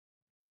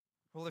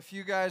Well, if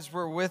you guys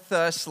were with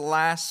us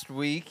last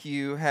week,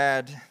 you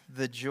had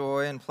the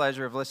joy and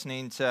pleasure of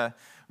listening to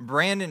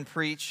Brandon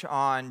preach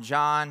on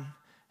John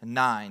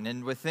 9.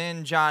 And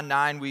within John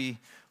 9, we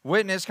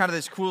witnessed kind of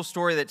this cool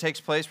story that takes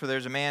place where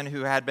there's a man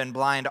who had been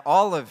blind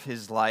all of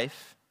his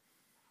life,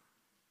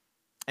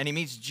 and he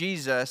meets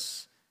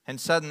Jesus, and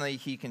suddenly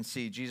he can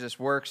see. Jesus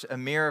works a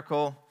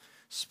miracle,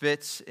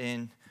 spits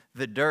in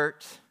the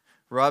dirt,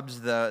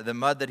 rubs the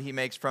mud that he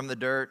makes from the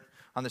dirt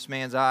on this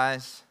man's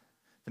eyes.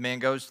 The man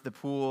goes to the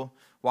pool,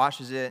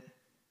 washes it,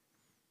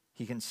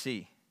 he can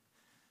see.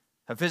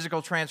 A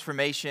physical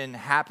transformation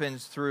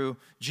happens through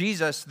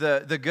Jesus,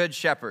 the Good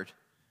Shepherd.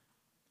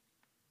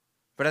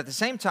 But at the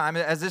same time,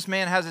 as this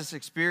man has this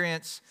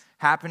experience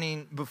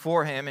happening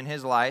before him in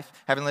his life,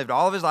 having lived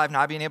all of his life,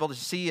 not being able to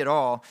see at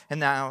all, and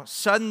now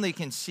suddenly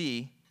can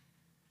see,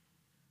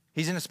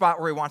 he's in a spot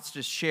where he wants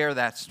to share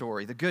that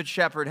story. The Good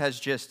Shepherd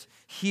has just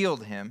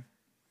healed him.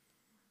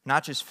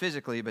 Not just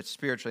physically, but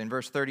spiritually. In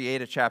verse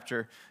 38 of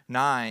chapter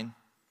 9,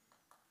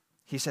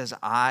 he says,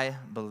 "I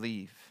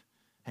believe."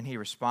 And he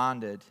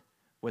responded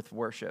with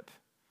worship.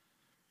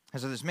 And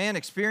so this man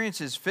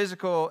experiences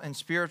physical and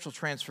spiritual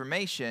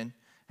transformation.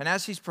 And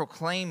as he's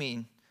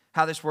proclaiming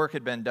how this work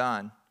had been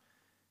done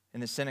in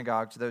the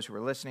synagogue to those who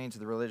were listening, to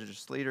the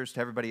religious leaders, to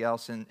everybody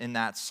else in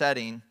that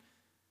setting,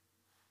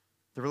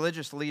 the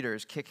religious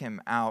leaders kick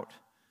him out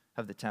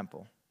of the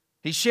temple.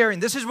 He's sharing,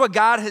 this is what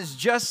God has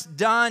just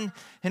done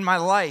in my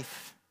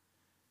life.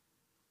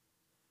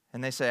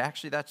 And they say,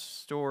 actually, that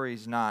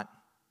story's not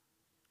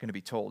going to be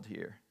told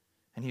here.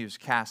 And he was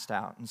cast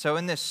out. And so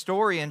in this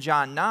story in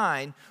John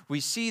 9, we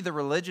see the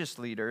religious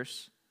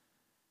leaders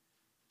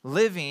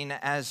living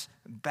as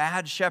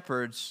bad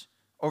shepherds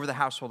over the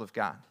household of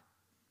God.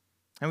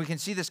 And we can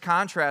see this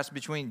contrast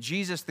between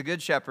Jesus, the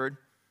Good Shepherd,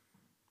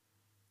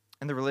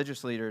 and the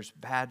religious leaders,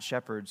 bad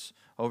shepherds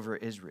over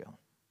Israel.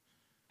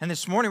 And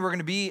this morning we're going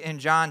to be in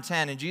John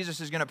 10, and Jesus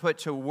is going to put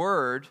to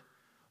word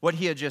what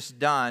he had just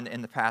done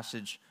in the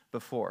passage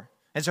before.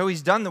 And so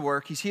he's done the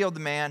work. He's healed the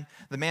man.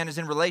 The man is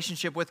in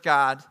relationship with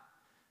God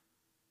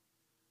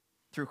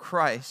through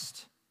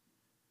Christ.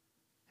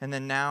 And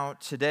then now,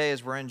 today,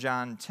 as we're in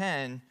John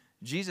 10,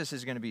 Jesus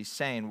is going to be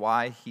saying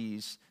why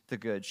he's the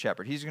Good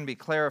Shepherd. He's going to be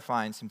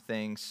clarifying some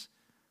things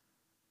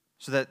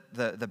so that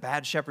the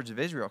bad shepherds of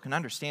Israel can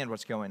understand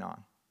what's going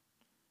on.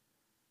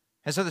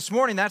 And so this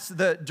morning, that's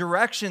the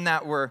direction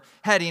that we're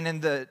heading.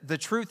 And the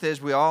truth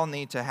is, we all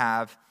need to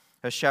have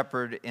a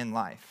shepherd in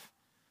life.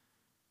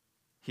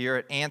 Here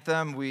at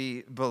Anthem,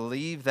 we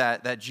believe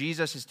that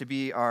Jesus is to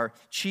be our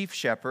chief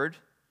shepherd,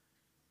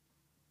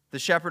 the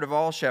shepherd of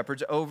all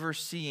shepherds,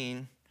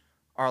 overseeing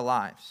our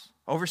lives,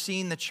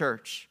 overseeing the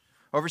church,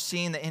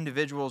 overseeing the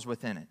individuals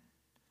within it.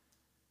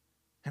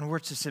 And we're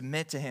to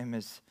submit to him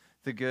as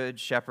the good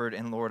shepherd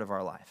and Lord of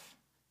our life.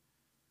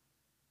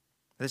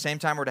 At the same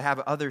time, we're to have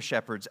other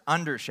shepherds,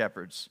 under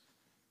shepherds,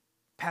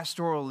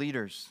 pastoral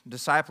leaders,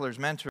 disciplers,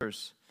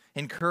 mentors,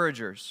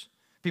 encouragers,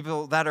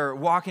 people that are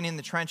walking in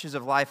the trenches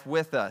of life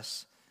with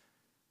us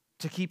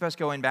to keep us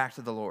going back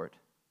to the Lord.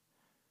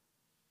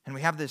 And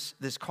we have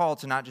this call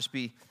to not just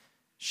be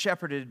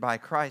shepherded by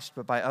Christ,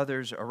 but by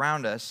others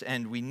around us.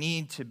 And we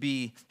need to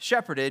be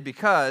shepherded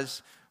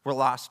because we're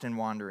lost and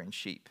wandering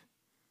sheep.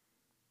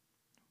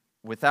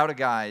 Without a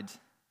guide,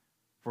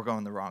 we're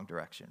going the wrong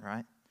direction,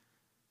 right?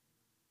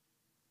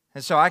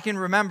 And so I can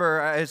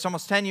remember, it's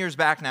almost 10 years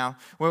back now,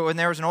 when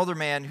there was an older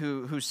man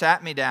who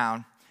sat me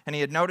down, and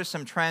he had noticed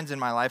some trends in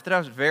my life that I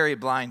was very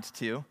blind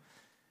to.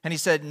 And he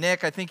said,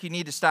 "Nick, I think you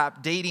need to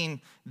stop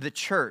dating the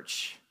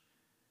church."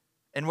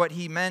 And what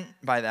he meant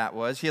by that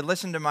was, he had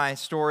listened to my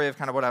story of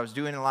kind of what I was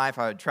doing in life.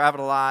 I had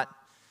traveled a lot.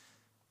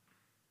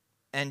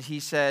 And he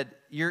said,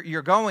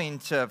 you're going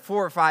to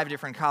 4 or 5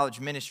 different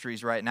college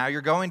ministries right now.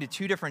 You're going to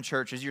 2 different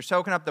churches. You're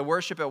soaking up the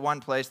worship at one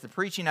place, the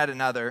preaching at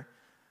another,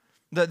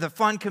 the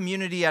fun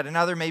community at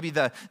another, maybe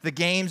the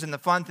games and the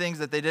fun things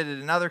that they did at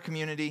another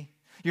community.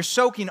 You're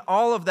soaking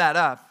all of that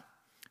up,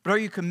 but are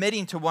you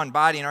committing to one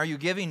body, and are you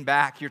giving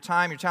back your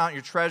time, your talent,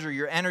 your treasure,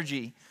 your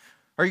energy?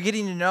 Are you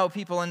getting to know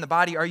people in the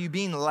body? Are you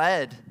being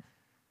led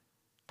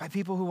by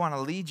people who want to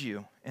lead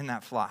you in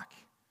that flock?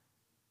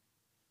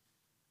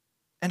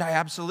 And I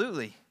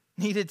absolutely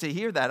needed to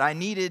hear that. I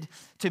needed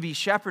to be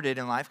shepherded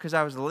in life because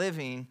I was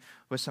living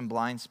with some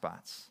blind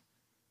spots.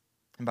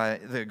 And by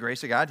the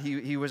grace of God,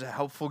 he was a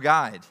helpful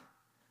guide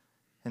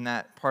in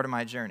that part of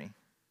my journey.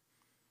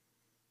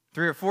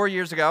 3 or 4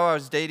 years ago, I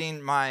was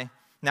dating my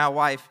now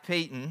wife,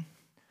 Peyton,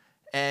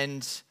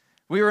 and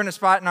we were in a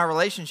spot in our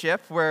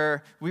relationship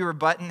where we were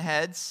butting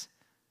heads.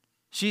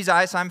 She's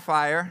ice, I'm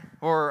fire,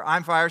 or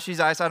I'm fire, she's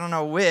ice, I don't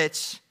know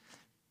which.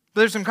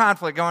 But there's some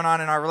conflict going on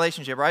in our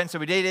relationship, right? And so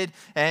we dated,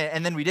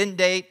 and then we didn't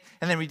date,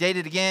 and then we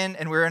dated again,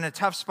 and we were in a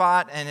tough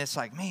spot, and it's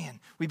like, man,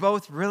 we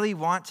both really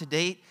want to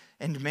date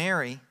and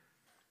marry,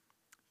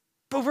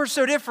 but we're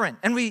so different,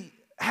 and we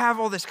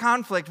have all this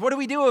conflict. What do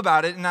we do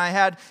about it? And I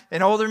had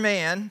an older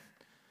man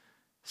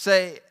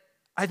say,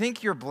 I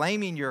think you're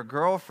blaming your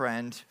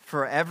girlfriend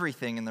for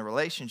everything in the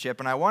relationship,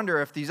 and I wonder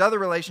if these other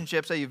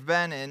relationships that you've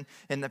been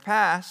in the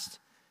past,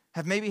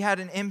 have maybe had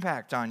an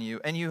impact on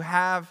you, and you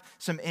have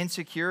some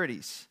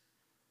insecurities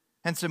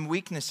and some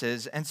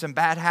weaknesses and some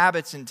bad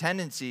habits and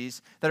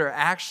tendencies that are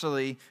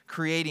actually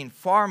creating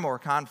far more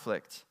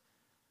conflict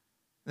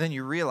than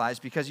you realize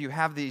because you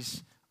have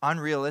these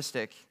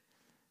unrealistic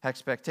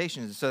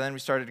expectations. So then we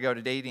started to go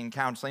to dating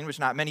counseling, which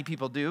not many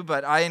people do,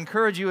 but I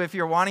encourage you, if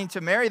you're wanting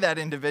to marry that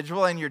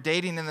individual and you're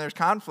dating and there's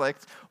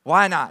conflict,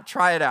 why not?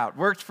 Try it out.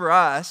 Worked for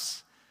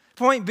us.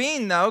 Point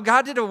being, though,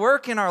 God did a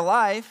work in our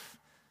life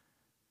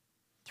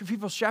through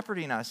people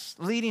shepherding us,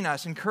 leading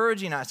us,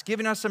 encouraging us,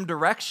 giving us some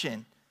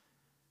direction.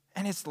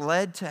 And it's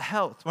led to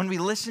health. When we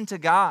listen to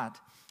God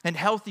and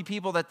healthy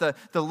people that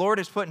the Lord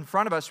has put in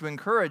front of us to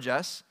encourage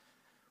us,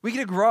 we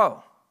get to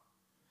grow.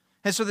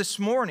 And so this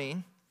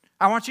morning,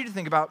 I want you to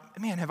think about,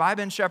 man, have I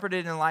been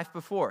shepherded in life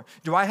before?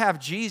 Do I have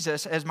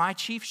Jesus as my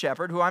chief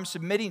shepherd who I'm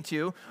submitting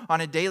to on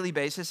a daily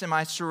basis? Am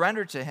I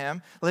surrendered to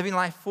him, living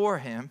life for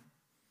him?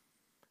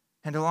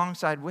 And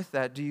alongside with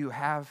that, do you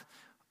have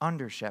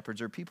under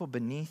shepherds or people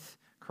beneath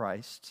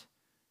Christ,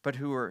 but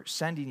who are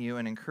sending you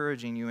and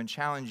encouraging you and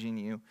challenging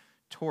you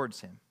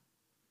towards him?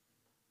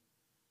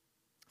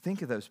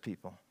 Think of those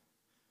people.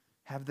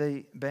 Have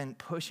they been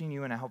pushing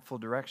you in a helpful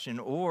direction?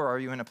 Or are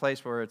you in a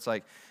place where it's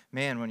like,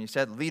 man, when you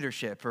said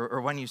leadership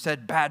or when you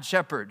said bad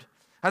shepherd,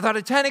 I thought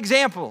of 10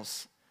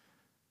 examples.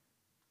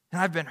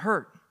 And I've been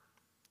hurt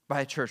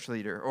by a church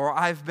leader, or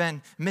I've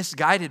been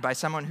misguided by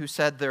someone who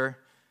said they're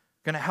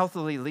going to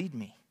healthily lead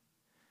me.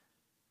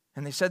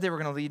 And they said they were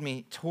going to lead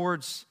me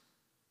towards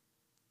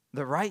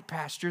the right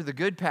pasture, the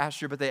good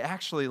pasture, but they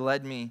actually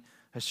led me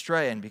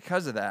astray. And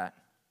because of that,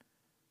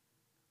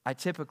 I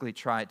typically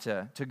try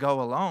to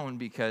go alone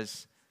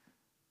because,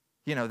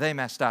 they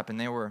messed up and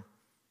they were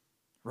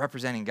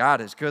representing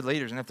God as good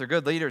leaders. And if they're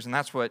good leaders and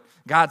that's what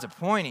God's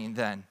appointing,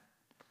 then,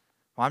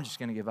 well, I'm just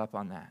going to give up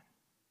on that.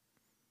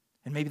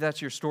 And maybe that's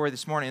your story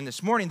this morning. And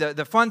this morning,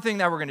 the fun thing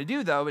that we're going to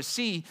do, though, is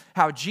see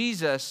how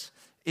Jesus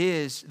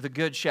is the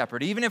good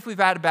shepherd. Even if we've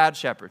had a bad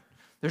shepherd,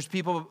 there's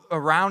people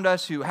around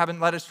us who haven't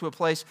led us to a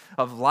place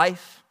of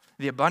life,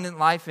 the abundant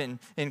life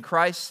in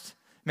Christ.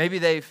 Maybe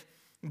they've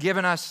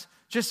given us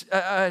just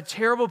a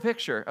terrible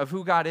picture of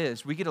who God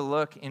is. We get to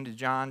look into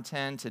John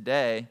 10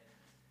 today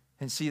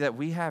and see that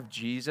we have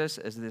Jesus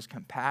as this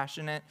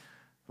compassionate,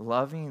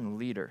 loving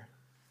leader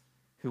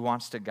who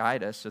wants to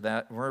guide us so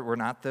that we're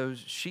not those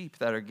sheep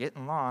that are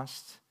getting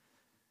lost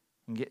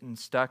and getting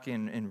stuck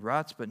in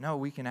ruts, but no,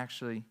 we can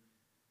actually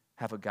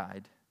have a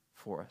guide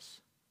for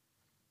us.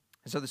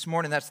 And so this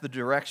morning, that's the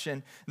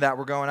direction that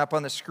we're going. Up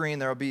on the screen,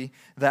 there will be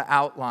the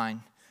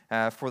outline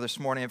for this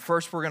morning. And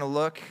first, we're going to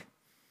look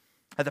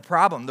at the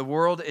problem. The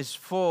world is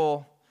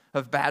full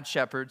of bad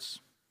shepherds.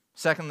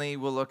 Secondly,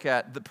 we'll look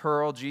at the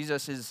pearl.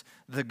 Jesus is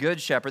the good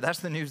shepherd. That's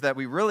the news that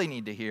we really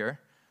need to hear.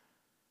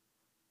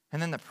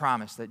 And then the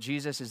promise that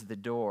Jesus is the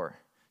door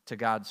to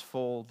God's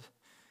fold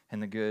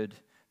and the good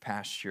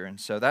pasture. And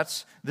so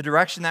that's the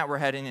direction that we're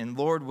heading. And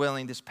Lord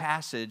willing, this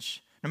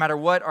passage, no matter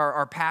what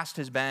our past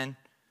has been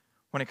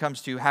when it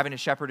comes to having a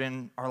shepherd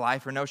in our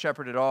life or no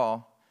shepherd at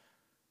all,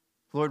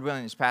 Lord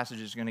willing, this passage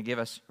is going to give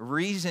us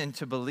reason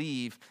to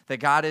believe that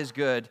God is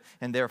good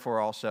and therefore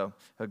also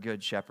a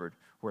good shepherd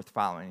worth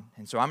following.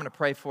 And so I'm going to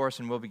pray for us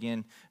and we'll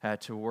begin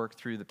to work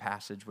through the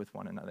passage with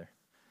one another.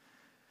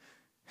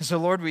 And so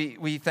Lord,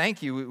 we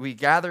thank you. We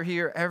gather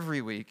here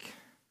every week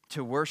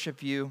to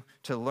worship you,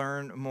 to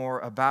learn more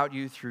about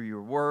you through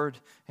your word.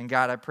 And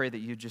God, I pray that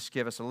you just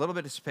give us a little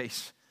bit of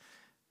space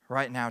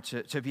right now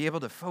to be able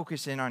to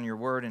focus in on your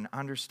word and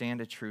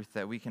understand a truth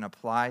that we can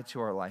apply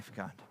to our life,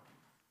 God.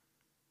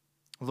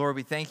 Lord,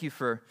 we thank you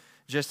for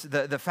just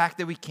the fact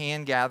that we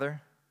can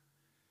gather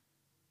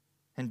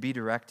and be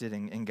directed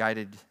and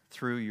guided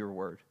through your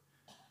word,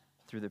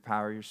 through the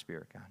power of your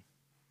Spirit, God.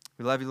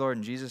 We love you, Lord,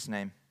 in Jesus'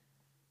 name.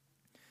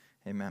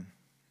 Amen.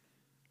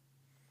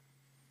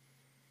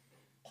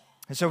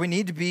 And so we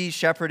need to be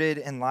shepherded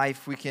in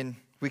life. We can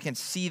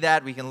see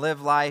that. We can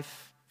live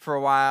life for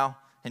a while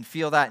and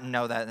feel that and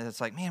know that. And it's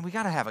like, man, we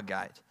got to have a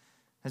guide.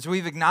 And so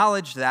we've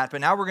acknowledged that, but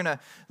now we're going to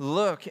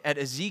look at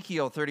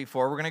Ezekiel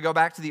 34. We're going to go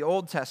back to the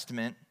Old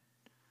Testament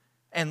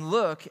and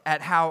look at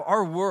how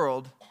our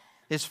world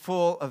is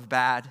full of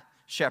bad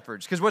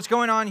shepherds. Because what's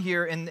going on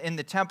here in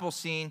the temple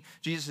scene,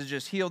 Jesus has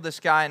just healed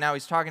this guy, and now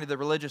he's talking to the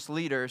religious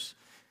leaders.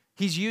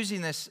 He's using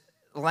this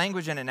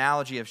language and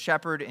analogy of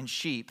shepherd and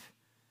sheep.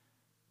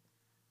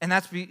 And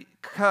that's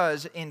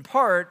because, in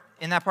part,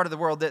 in that part of the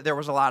world, there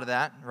was a lot of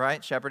that,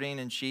 right? Shepherding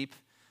and sheep,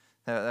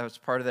 that was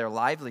part of their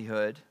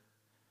livelihood.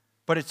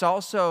 But it's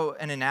also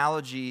an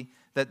analogy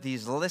that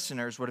these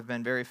listeners would have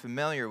been very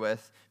familiar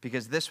with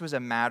because this was a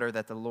matter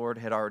that the Lord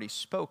had already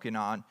spoken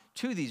on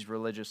to these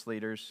religious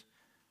leaders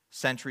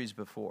centuries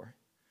before.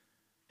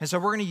 And so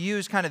we're going to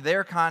use kind of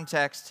their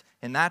context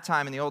in that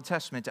time in the Old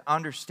Testament to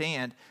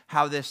understand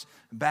how this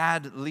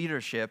bad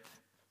leadership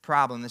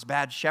problem, this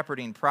bad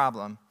shepherding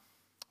problem,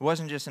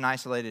 wasn't just an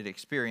isolated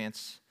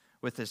experience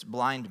with this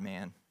blind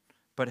man,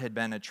 but had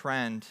been a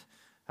trend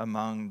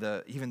among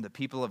even the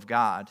people of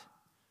God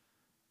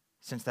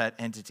since that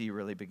entity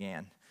really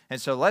began.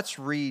 And so let's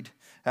read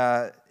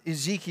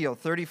Ezekiel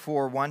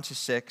 34,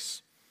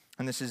 1-6.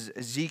 And this is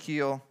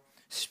Ezekiel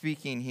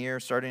speaking here,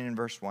 starting in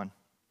verse 1.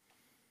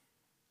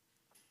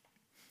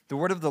 The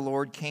word of the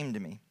Lord came to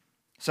me.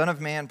 Son of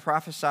man,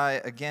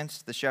 prophesy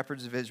against the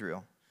shepherds of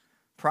Israel.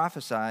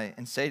 Prophesy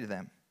and say to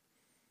them,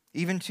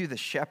 even to the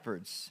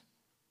shepherds,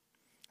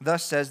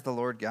 thus says the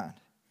Lord God,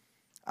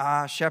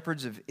 ah,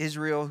 shepherds of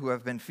Israel who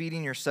have been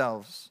feeding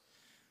yourselves,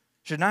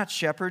 should not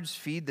shepherds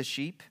feed the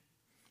sheep?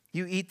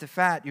 You eat the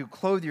fat, you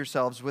clothe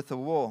yourselves with the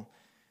wool.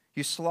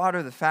 You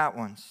slaughter the fat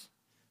ones,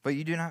 but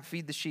you do not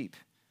feed the sheep.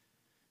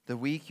 The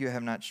weak you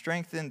have not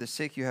strengthened, the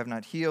sick you have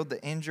not healed,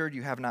 the injured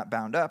you have not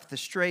bound up, the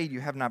strayed you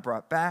have not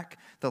brought back,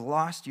 the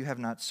lost you have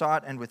not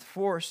sought, and with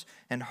force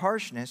and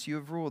harshness you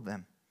have ruled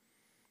them.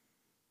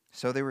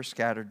 So they were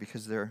scattered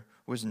because there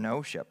was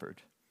no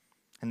shepherd,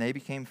 and they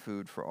became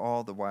food for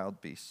all the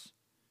wild beasts.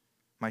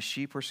 My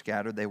sheep were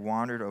scattered, they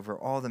wandered over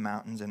all the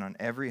mountains and on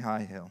every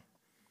high hill.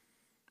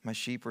 My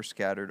sheep were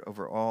scattered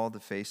over all the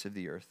face of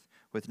the earth,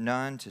 with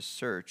none to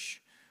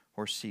search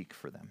or seek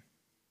for them.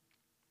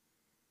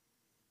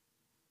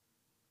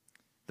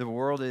 The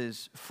world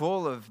is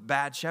full of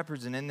bad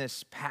shepherds, and in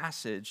this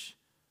passage,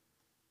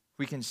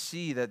 we can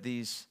see that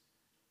these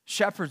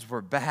shepherds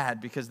were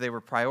bad because they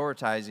were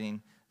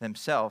prioritizing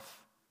themselves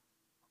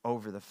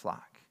over the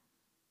flock.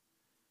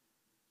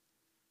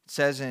 It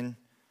says in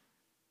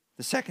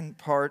the second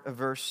part of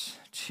verse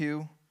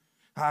 2,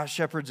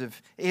 shepherds of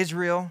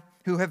Israel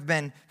who have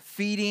been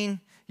feeding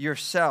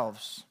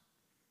yourselves.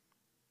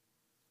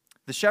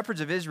 The shepherds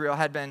of Israel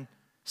had been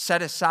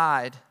set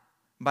aside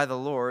by the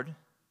Lord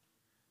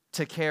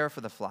to care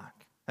for the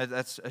flock.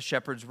 That's a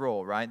shepherd's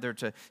role, right? They're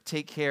to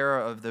take care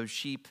of those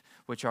sheep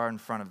which are in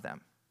front of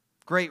them.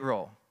 Great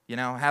role,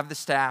 have the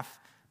staff,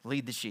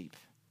 lead the sheep.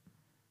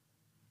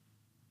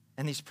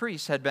 And these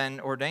priests had been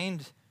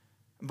ordained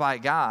by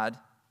God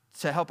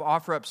to help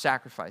offer up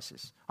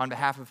sacrifices on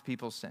behalf of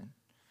people's sin,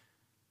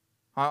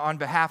 on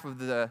behalf of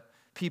the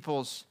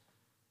people's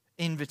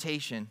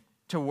invitation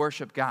to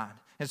worship God.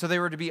 And so they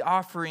were to be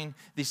offering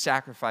these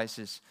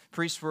sacrifices.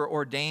 Priests were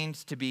ordained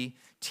to be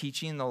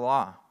teaching the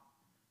law.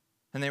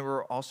 And they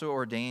were also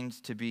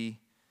ordained to be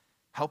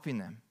helping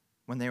them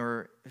when they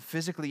were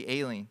physically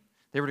ailing.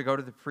 They were to go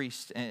to the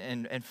priest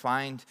and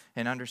find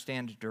and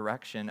understand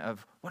direction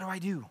of, what do I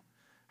do?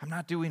 I'm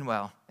not doing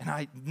well, and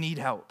I need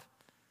help.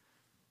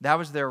 That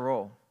was their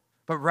role.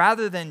 But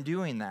rather than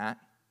doing that,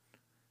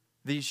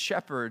 these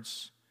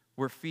shepherds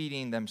were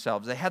feeding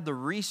themselves. They had the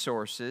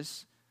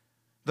resources,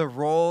 the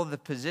role, the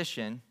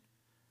position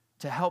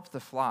to help the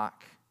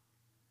flock,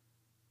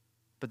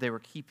 but they were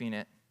keeping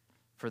it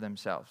for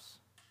themselves.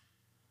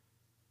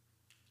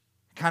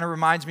 Kind of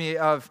reminds me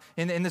of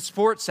in the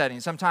sports setting.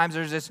 Sometimes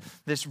there's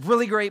this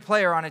really great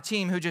player on a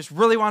team who just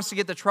really wants to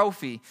get the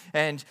trophy,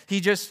 and he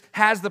just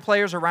has the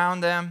players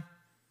around them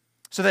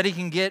so that he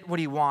can get what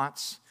he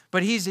wants.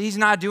 But he's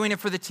not doing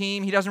it for the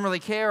team. He doesn't really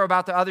care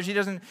about the others. He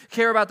doesn't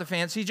care about the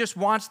fans. He just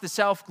wants the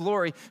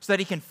self-glory so that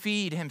he can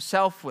feed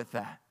himself with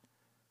that.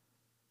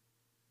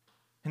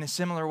 In a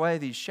similar way,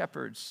 these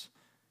shepherds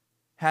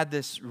had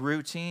this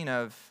routine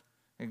of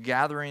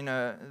gathering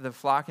the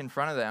flock in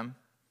front of them,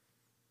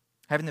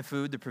 having the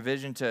food, the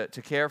provision to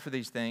care for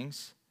these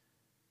things,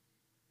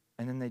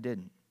 and then they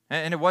didn't.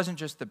 And it wasn't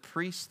just the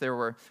priests. There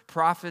were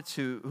prophets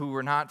who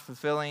were not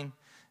fulfilling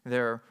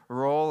their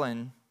role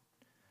in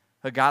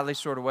a godly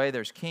sort of way.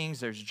 There's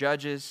kings, there's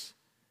judges.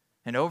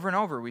 And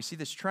over we see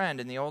this trend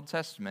in the Old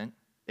Testament,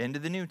 into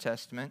the New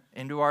Testament,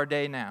 into our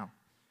day now,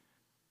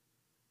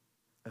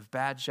 of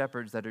bad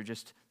shepherds that are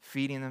just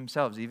feeding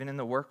themselves, even in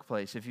the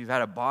workplace. If you've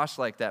had a boss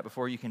like that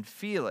before, you can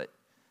feel it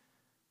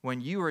when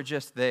you are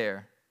just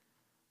there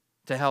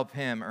to help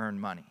him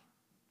earn money.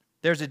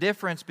 There's a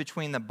difference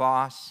between the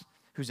boss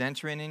who's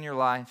entering in your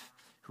life,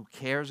 who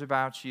cares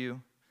about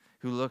you,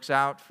 who looks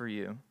out for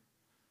you,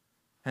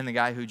 and the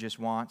guy who just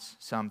wants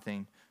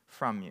something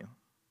from you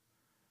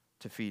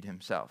to feed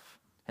himself.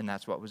 And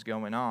that's what was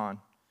going on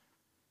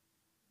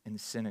in the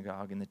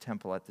synagogue, in the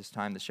temple at this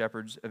time. The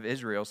shepherds of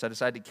Israel, set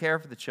aside to care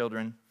for the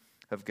children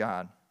of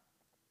God,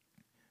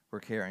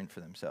 were caring for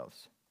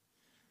themselves.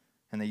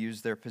 And they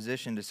used their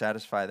position to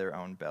satisfy their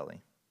own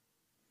belly.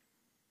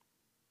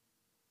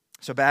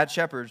 So bad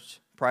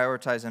shepherds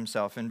prioritize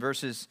themselves. In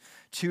verses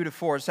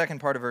 2-4, the second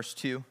part of verse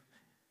 2,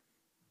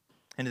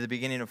 into the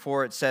beginning of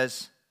 4, it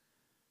says,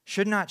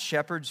 should not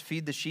shepherds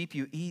feed the sheep?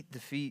 You eat the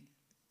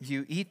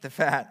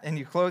fat, and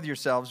you clothe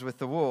yourselves with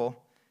the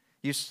wool.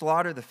 You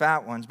slaughter the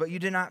fat ones, but you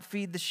do not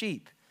feed the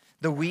sheep.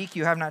 The weak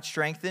you have not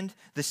strengthened,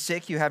 the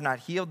sick you have not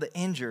healed, the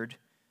injured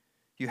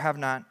you have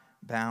not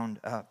bound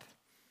up.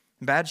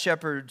 Bad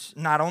shepherds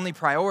not only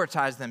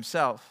prioritize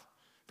themselves,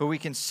 but we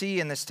can see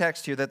in this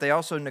text here that they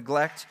also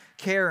neglect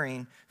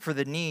caring for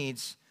the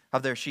needs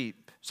of their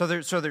sheep. So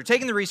they're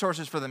taking the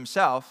resources for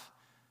themselves,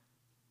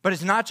 but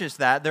it's not just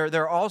that.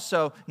 They're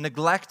also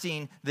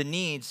neglecting the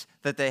needs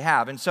that they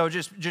have. And so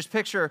just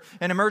picture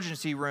an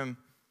emergency room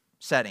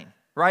setting.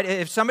 right?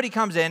 If somebody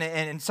comes in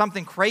and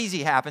something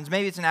crazy happens,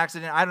 maybe it's an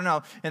accident, I don't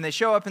know, and they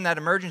show up in that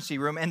emergency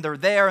room and they're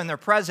there and they're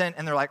present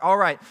and they're like, all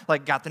right,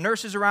 like got the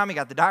nurses around me,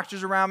 got the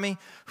doctors around me,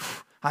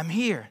 I'm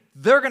here.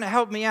 They're going to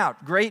help me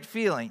out. Great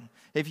feeling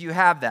if you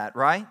have that,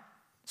 right?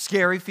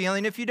 Scary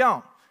feeling if you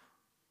don't.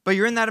 But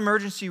you're in that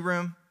emergency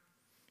room,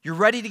 you're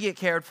ready to get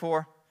cared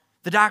for,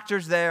 the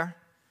doctor's there,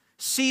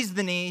 sees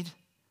the need,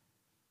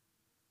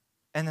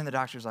 and then the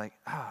doctor's like,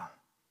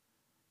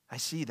 I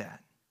see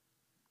that.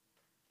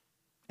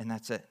 And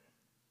that's it.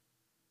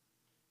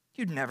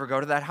 You'd never go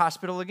to that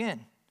hospital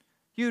again.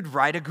 You'd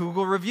write a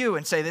Google review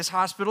and say, this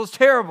hospital's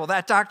terrible,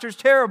 that doctor's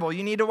terrible,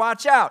 you need to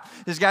watch out.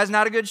 This guy's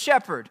not a good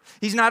shepherd.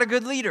 He's not a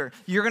good leader.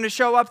 You're going to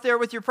show up there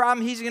with your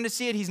problem, he's going to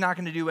see it, he's not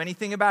going to do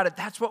anything about it.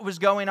 That's what was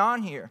going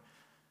on here.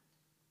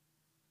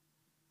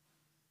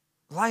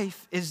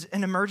 Life is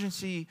an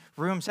emergency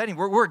room setting.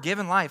 We're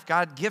given life.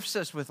 God gifts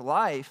us with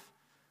life.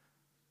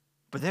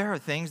 But there are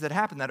things that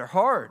happen that are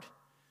hard.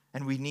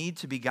 And we need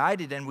to be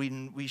guided, and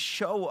we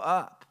show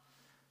up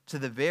to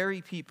the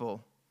very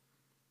people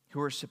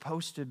who are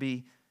supposed to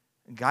be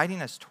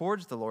guiding us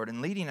towards the Lord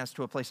and leading us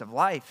to a place of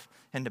life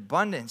and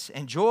abundance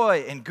and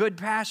joy and good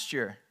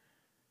pasture.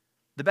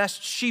 The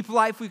best sheep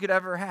life we could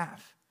ever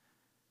have.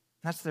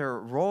 That's their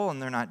role,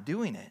 and they're not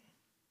doing it.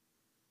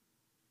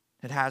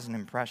 It has an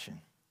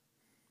impression.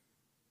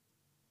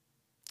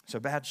 So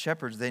bad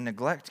shepherds, they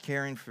neglect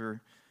caring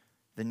for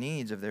the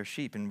needs of their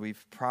sheep. And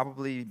we've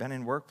probably been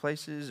in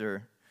workplaces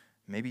or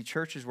maybe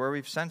churches where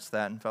we've sensed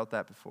that and felt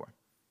that before.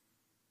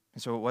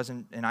 And so it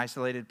wasn't an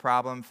isolated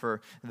problem for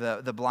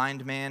the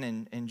blind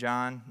man in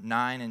John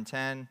 9 and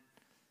 10. It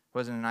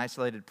wasn't an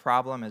isolated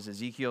problem as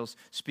Ezekiel's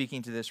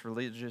speaking to this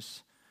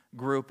religious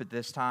group at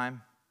this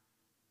time.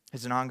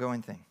 It's an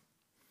ongoing thing.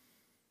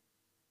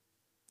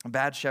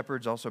 Bad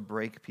shepherds also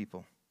break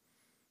people,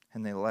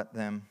 and they let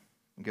them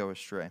go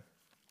astray.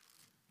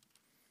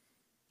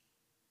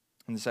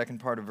 In the second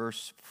part of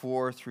verse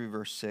 4 through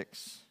verse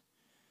 6,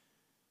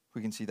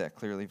 we can see that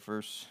clearly.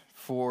 Verse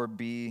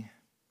 4b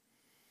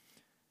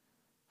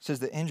says,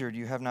 the injured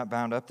you have not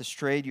bound up, the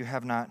strayed you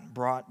have not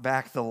brought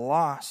back, the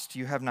lost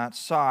you have not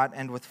sought,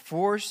 and with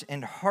force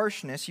and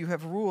harshness you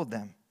have ruled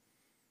them.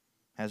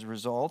 As a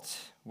result,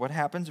 what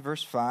happens?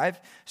 Verse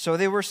 5, so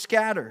they were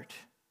scattered,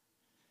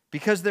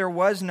 because there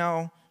was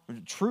no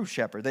true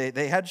shepherd.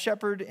 They had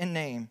shepherd in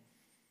name,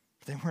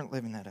 but they weren't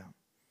living that out.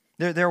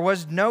 There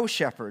was no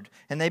shepherd,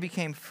 and they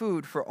became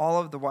food for all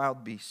of the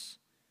wild beasts.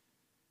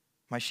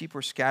 My sheep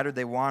were scattered.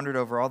 They wandered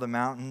over all the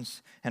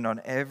mountains and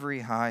on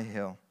every high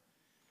hill.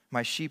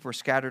 My sheep were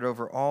scattered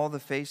over all the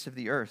face of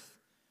the earth,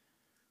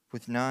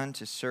 with none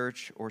to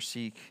search or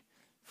seek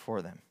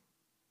for them.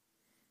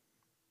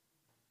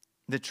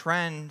 The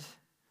trend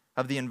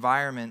of the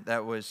environment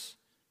that was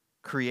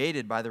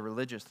created by the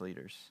religious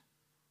leaders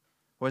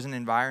was an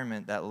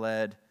environment that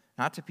led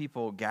not to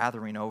people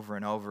gathering over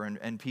and over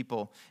and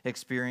people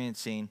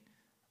experiencing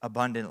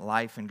abundant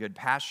life and good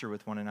pasture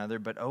with one another,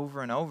 but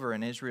over and over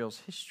in Israel's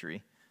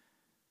history,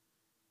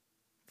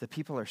 the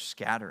people are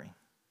scattering.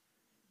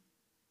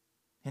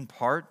 In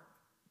part,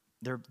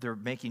 they're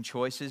making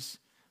choices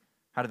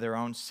out of their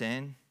own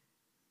sin.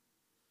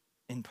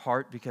 In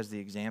part, because the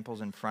examples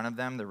in front of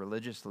them, the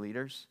religious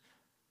leaders,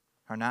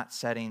 are not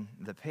setting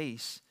the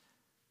pace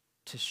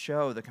to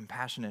show the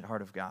compassionate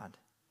heart of God.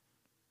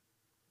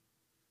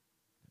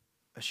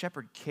 A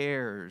shepherd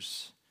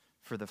cares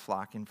for the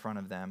flock in front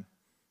of them.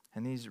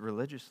 And these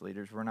religious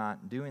leaders were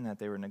not doing that.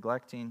 They were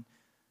neglecting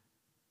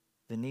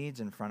the needs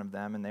in front of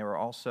them, and they were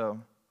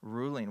also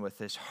ruling with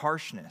this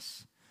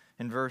harshness.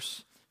 In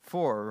verse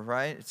 4,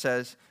 right, it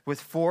says, with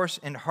force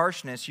and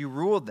harshness you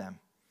ruled them.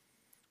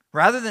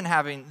 Rather than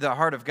having the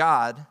heart of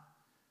God,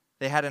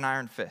 they had an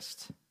iron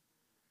fist.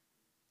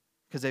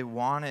 Because they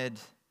wanted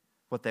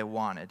what they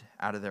wanted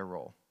out of their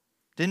role.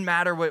 Didn't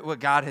matter what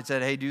God had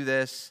said, hey, do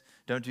this,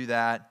 don't do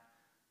that.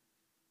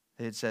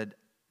 They had said,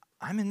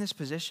 I'm in this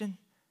position,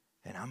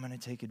 and I'm going to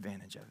take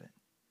advantage of it.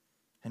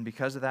 And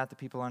because of that, the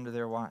people under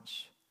their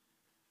watch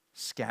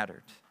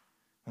scattered.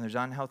 When there's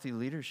unhealthy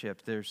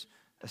leadership, there's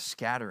a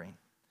scattering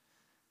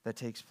that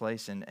takes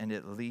place, and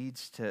it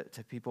leads to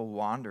people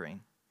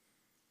wandering.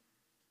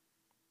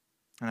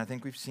 And I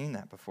think we've seen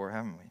that before,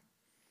 haven't we?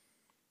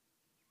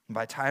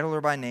 By title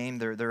or by name,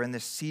 they're in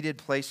this seated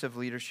place of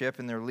leadership,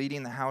 and they're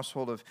leading the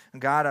household of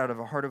God out of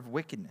a heart of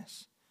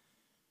wickedness.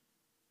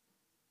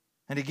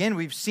 And again,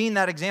 we've seen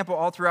that example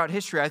all throughout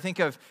history. I think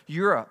of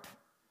Europe,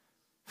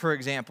 for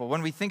example.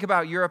 When we think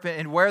about Europe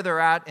and where they're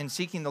at in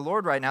seeking the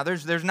Lord right now,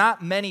 there's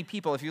not many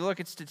people. If you look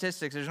at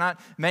statistics, there's not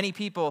many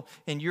people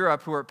in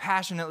Europe who are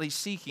passionately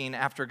seeking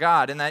after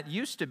God. And that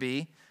used to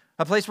be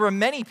a place where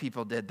many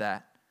people did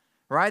that,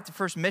 right? The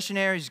first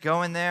missionaries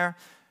going there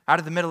out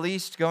of the Middle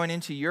East, going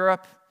into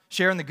Europe,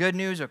 sharing the good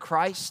news of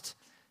Christ.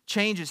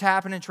 Change is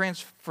happening.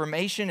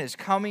 Transformation is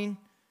coming.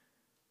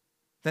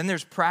 Then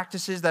there's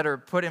practices that are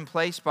put in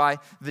place by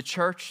the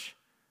church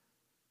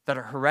that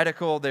are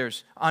heretical.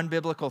 There's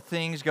unbiblical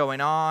things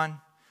going on.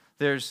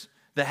 There's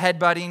the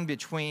headbutting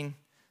between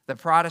the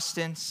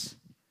Protestants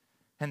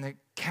and the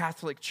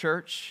Catholic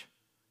Church.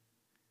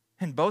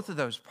 And both of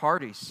those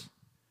parties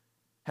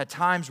at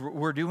times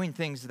were doing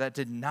things that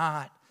did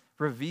not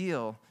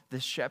reveal the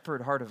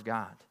shepherd heart of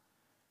God.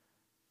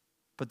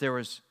 But there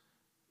was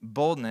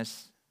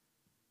boldness,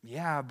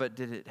 yeah, but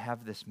did it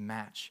have this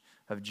match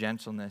of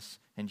gentleness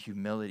and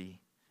humility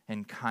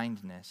and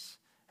kindness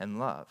and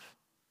love?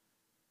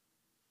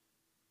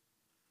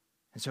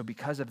 And so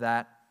because of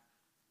that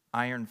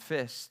iron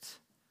fist,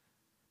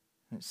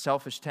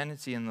 selfish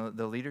tendency in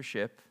the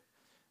leadership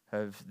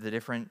of the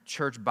different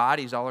church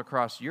bodies all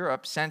across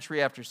Europe,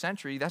 century after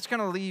century, that's going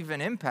to leave an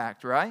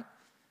impact, right?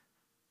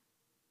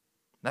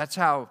 That's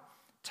how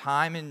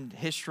time and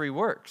history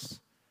works.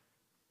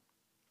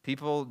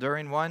 People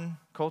during one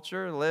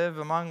culture live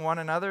among one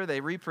another.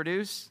 They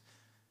reproduce,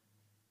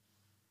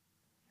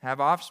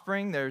 have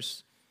offspring.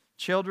 There's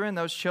children.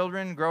 Those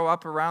children grow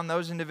up around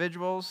those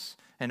individuals,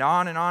 and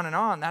on and on and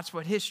on. That's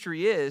what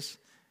history is.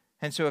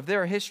 And so if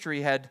their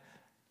history had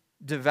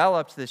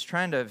developed this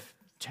trend of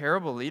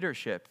terrible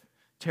leadership,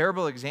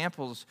 terrible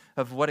examples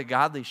of what a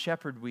godly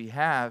shepherd we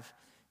have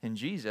in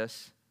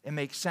Jesus, it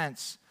makes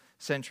sense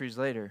centuries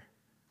later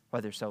why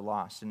they're so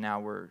lost. And now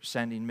we're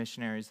sending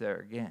missionaries there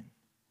again.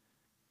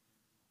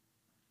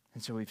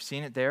 And so we've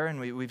seen it there, and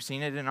we've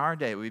seen it in our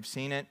day. We've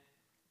seen it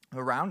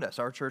around us.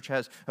 Our church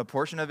has a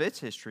portion of its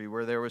history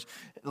where there was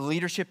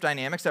leadership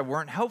dynamics that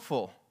weren't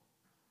helpful.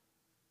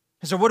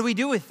 And so what do we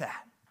do with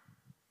that?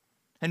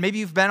 And maybe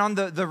you've been on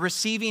the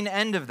receiving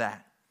end of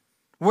that.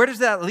 Where does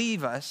that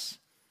leave us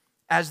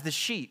as the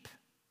sheep?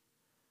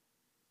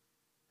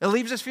 It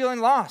leaves us feeling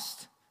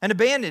lost and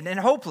abandoned and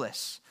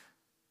hopeless.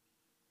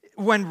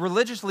 When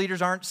religious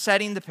leaders aren't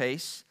setting the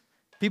pace,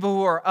 people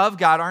who are of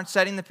God aren't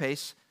setting the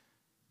pace,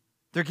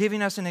 they're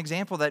giving us an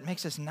example that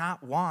makes us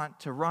not want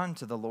to run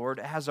to the Lord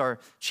as our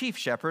chief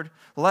shepherd,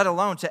 let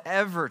alone to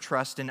ever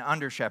trust an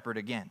under-shepherd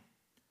again.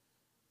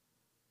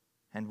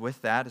 And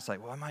with that, it's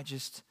like, well, I might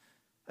just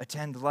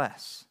attend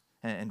less.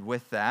 And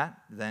with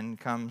that, then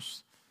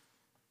comes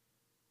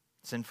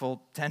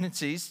sinful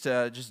tendencies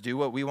to just do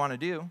what we want to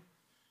do.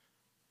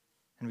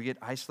 And we get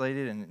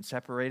isolated and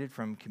separated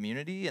from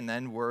community, and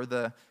then we're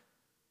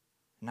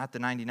not the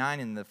 99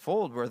 in the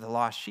fold, we're the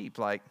lost sheep.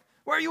 Like,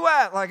 where are you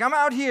at? Like, I'm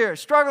out here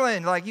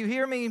struggling. Like, you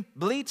hear me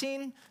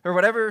bleating or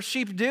whatever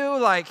sheep do?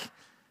 Like,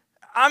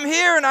 I'm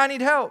here and I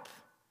need help.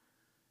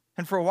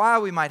 And for a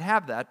while we might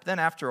have that, but then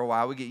after a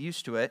while we get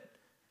used to it,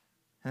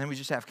 and then we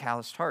just have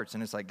calloused hearts.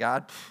 And it's like,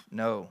 God,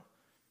 no.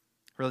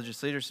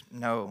 Religious leaders,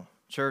 no.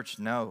 Church,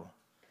 no.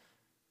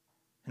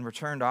 And we're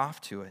turned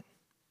off to it.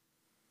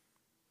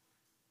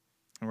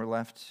 And we're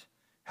left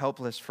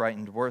helpless,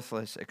 frightened,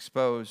 worthless,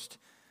 exposed,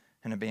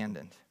 and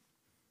abandoned.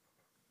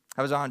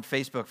 I was on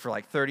Facebook for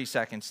like 30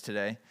 seconds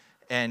today,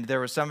 and there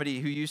was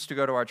somebody who used to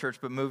go to our church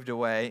but moved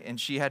away, and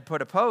she had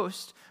put a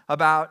post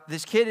about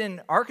this kid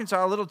in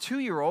Arkansas, a little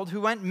 2-year-old,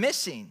 who went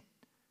missing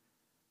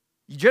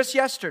just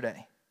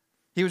yesterday.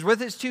 He was with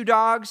his 2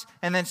 dogs,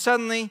 and then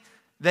suddenly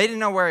they didn't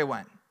know where he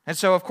went. And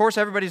so, of course,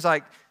 everybody's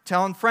like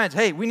telling friends,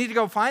 hey, we need to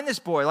go find this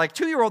boy. Like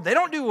 2-year-old, they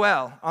don't do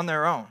well on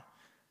their own.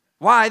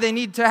 Why? They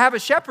need to have a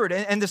shepherd.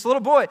 And this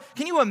little boy,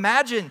 can you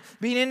imagine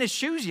being in his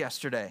shoes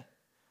yesterday?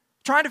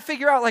 Trying to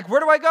figure out, like, where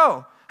do I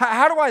go?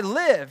 How do I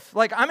live?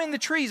 Like, I'm in the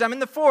trees. I'm in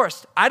the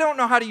forest. I don't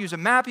know how to use a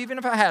map, even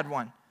if I had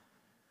one.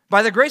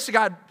 By the grace of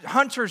God,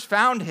 hunters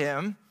found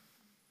him.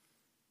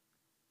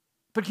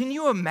 But can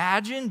you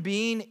imagine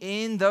being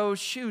in those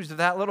shoes of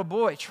that little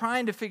boy,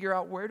 trying to figure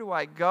out, where do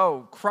I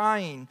go?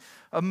 Crying,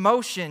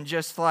 emotion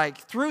just like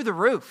through the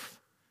roof.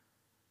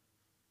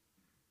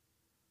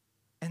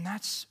 And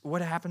that's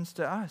what happens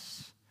to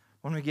us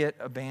when we get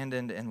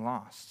abandoned and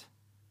lost.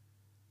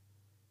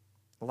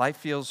 Life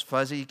feels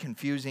fuzzy,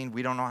 confusing.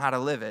 We don't know how to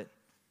live it.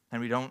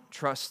 And we don't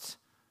trust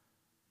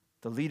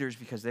the leaders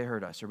because they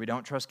hurt us. Or we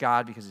don't trust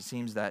God because it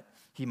seems that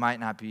he might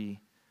not be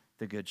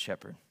the good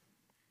shepherd.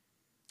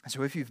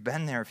 So if you've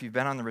been there, if you've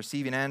been on the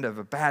receiving end of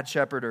a bad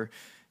shepherd, or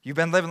you've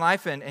been living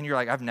life and you're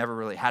like, I've never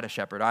really had a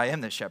shepherd. I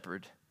am the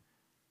shepherd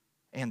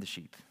and the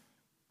sheep.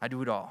 I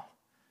do it all.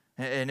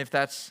 And if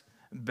that's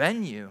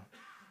been you,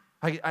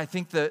 I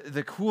think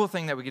the cool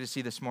thing that we get to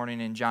see this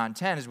morning in John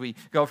 10 as we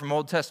go from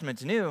Old Testament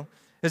to New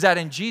is that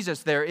in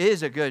Jesus there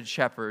is a good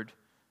shepherd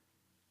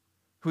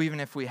who, even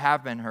if we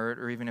have been hurt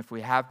or even if we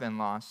have been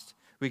lost,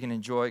 we can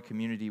enjoy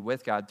community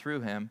with God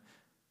through him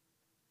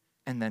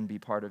and then be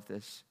part of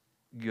this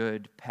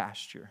good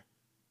pasture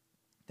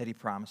that he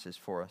promises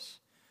for us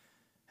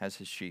as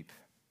his sheep.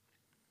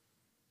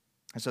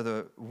 And so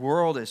the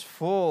world is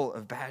full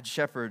of bad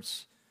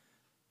shepherds,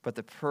 but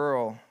the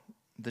pearl,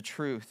 the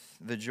truth,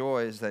 the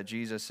joy is that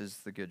Jesus is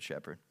the good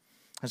shepherd.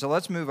 And so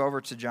let's move over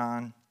to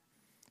John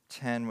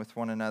 10 with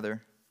one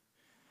another.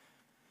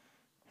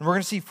 And we're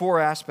going to see 4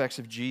 aspects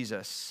of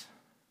Jesus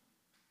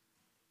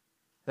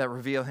that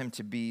reveal him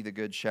to be the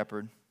good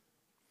shepherd.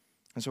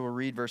 And so we'll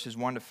read verses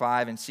 1 to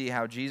 5 and see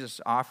how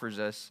Jesus offers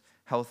us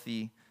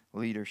healthy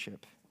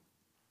leadership.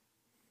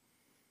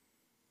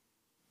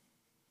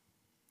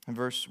 In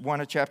verse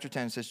 1 of chapter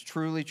 10, it says,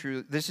 truly,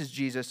 truly, this is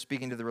Jesus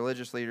speaking to the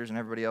religious leaders and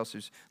everybody else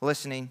who's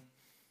listening.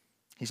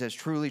 He says,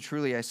 "Truly,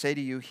 truly, I say to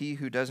you, he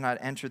who does not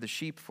enter the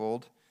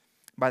sheepfold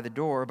by the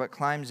door, but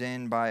climbs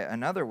in by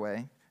another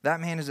way, that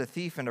man is a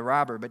thief and a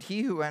robber. But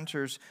he who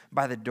enters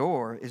by the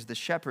door is the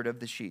shepherd of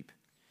the sheep.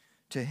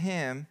 To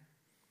him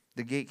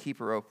the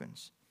gatekeeper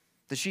opens.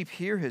 The sheep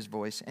hear his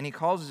voice, and he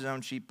calls his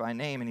own sheep by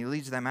name, and he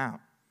leads them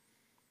out.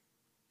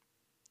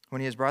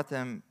 When he has brought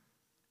them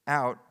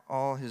out,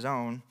 all his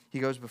own, he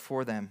goes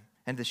before them,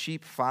 and the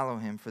sheep follow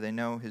him, for they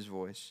know his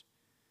voice.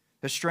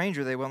 The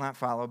stranger they will not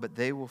follow, but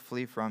they will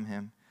flee from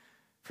him,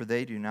 for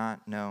they do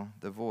not know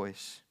the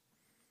voice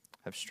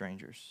of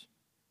strangers."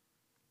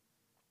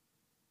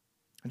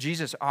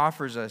 Jesus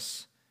offers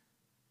us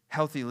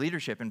healthy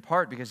leadership in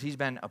part because he's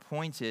been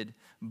appointed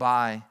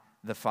by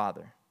the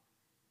Father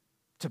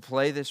to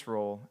play this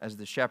role as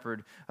the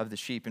shepherd of the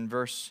sheep. In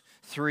verse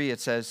 3, it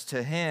says,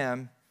 "To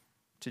him,"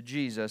 to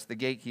Jesus, the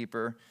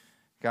gatekeeper,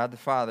 God the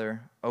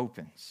Father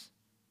opens.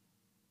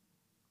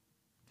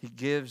 He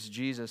gives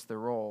Jesus the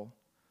role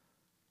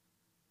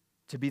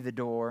to be the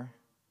door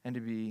and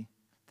to be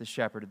the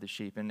shepherd of the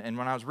sheep. And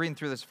when I was reading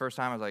through this the first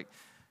time, I was like,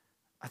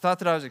 I thought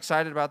that I was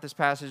excited about this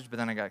passage, but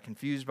then I got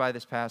confused by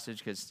this passage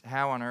because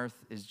how on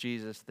earth is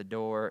Jesus the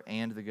door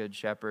and the good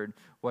shepherd?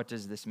 What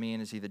does this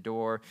mean? Is he the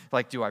door?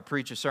 Like, do I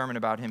preach a sermon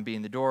about him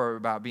being the door or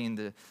about being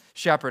the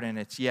shepherd? And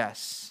it's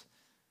yes,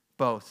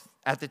 both.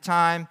 At the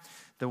time,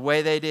 the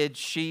way they did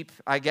sheep,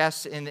 I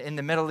guess, in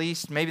the Middle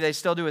East, maybe they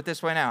still do it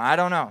this way now. I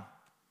don't know.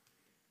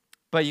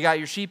 But you got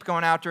your sheep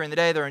going out during the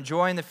day. They're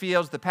enjoying the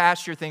fields, the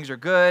pasture. Things are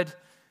good.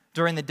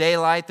 During the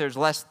daylight, there's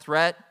less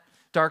threat.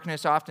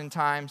 Darkness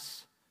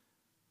oftentimes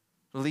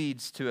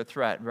leads to a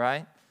threat,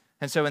 right?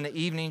 And so in the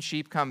evening,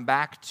 sheep come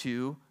back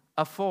to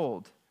a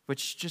fold,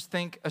 which just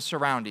think a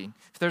surrounding.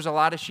 If there's a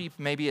lot of sheep,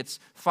 maybe it's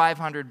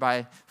 500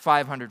 by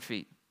 500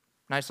 feet.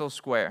 Nice little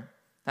square.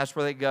 That's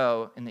where they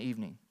go in the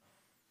evening.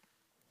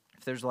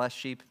 If there's less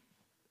sheep,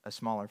 a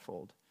smaller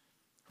fold.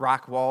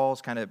 Rock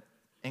walls kind of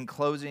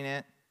enclosing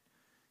it,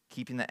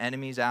 keeping the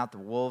enemies out, the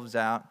wolves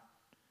out.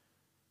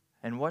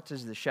 And what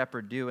does the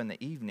shepherd do in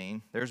the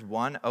evening? There's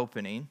one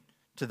opening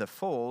to the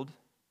fold,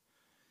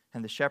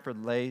 and the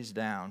shepherd lays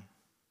down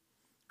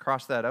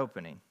across that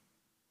opening.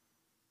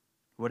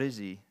 What is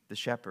he? The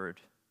shepherd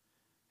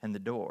and the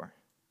door,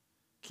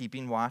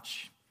 keeping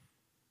watch,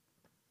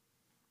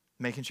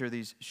 making sure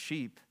these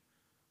sheep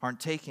aren't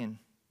taken,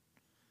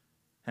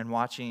 and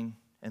watching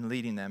and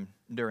leading them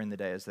during the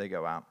day as they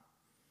go out.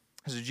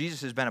 So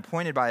Jesus has been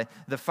appointed by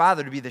the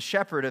Father to be the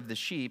shepherd of the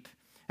sheep,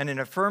 and an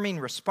affirming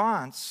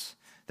response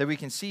that we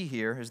can see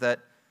here is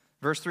that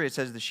verse 3, it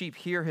says, "The sheep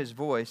hear his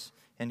voice,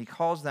 and he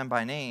calls them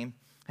by name,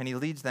 and he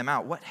leads them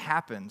out." What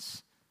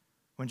happens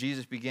when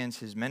Jesus begins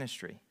his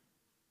ministry?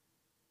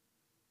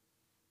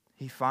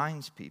 He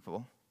finds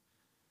people,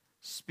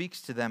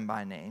 speaks to them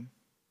by name,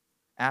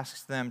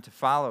 asks them to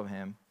follow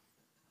him,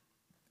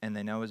 and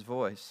they know his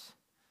voice,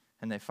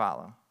 and they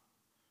follow.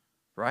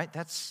 Right?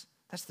 That's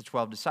the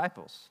 12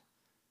 disciples.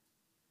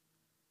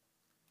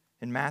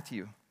 In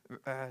Matthew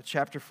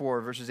chapter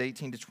 4, verses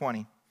 18 to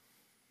 20,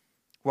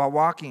 while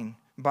walking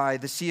by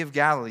the Sea of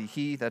Galilee,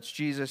 he, that's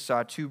Jesus,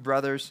 saw two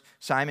brothers,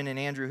 Simon and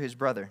Andrew, his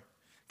brother,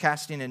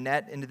 casting a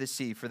net into the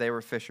sea, for they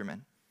were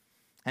fishermen.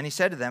 And he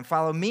said to them,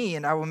 "Follow me,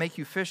 and I will make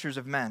you fishers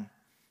of men."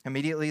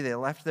 Immediately they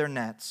left their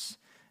nets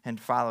and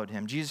followed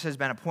him. Jesus has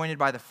been appointed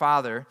by the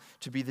Father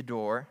to be the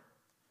door,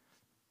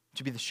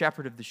 to be the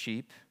shepherd of the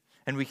sheep.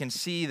 And we can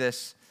see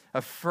this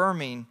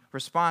affirming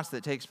response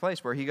that takes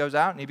place where he goes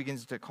out and he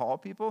begins to call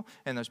people,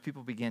 and those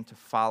people begin to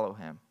follow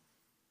him,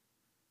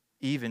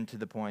 even to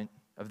the point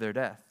of their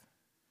death.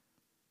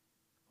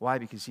 Why?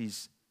 Because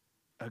he's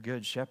a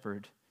good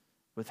shepherd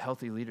with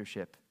healthy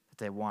leadership that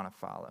they want to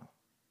follow.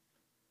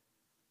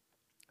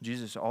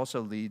 Jesus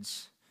also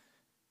leads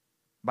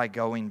by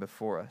going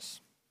before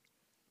us.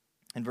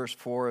 In verse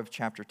 4 of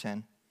chapter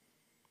 10,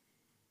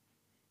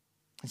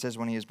 it says,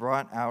 "When he has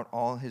brought out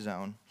all his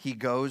own, he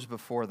goes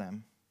before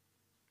them,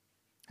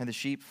 and the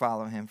sheep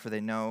follow him, for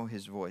they know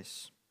his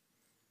voice."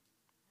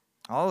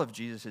 All of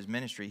Jesus'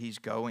 ministry, he's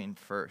going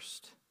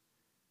first.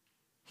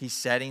 He's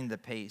setting the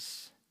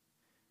pace.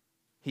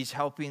 He's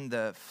helping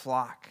the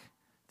flock,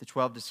 the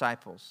 12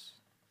 disciples,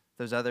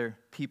 those other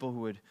people who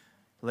would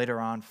later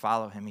on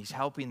follow him. He's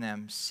helping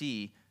them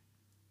see,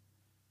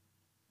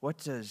 what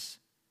does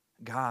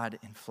God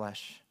in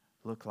flesh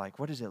look like?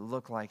 What does it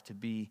look like to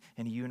be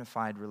in a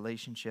unified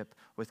relationship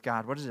with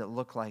God? What does it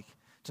look like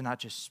to not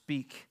just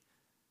speak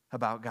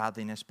about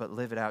godliness, but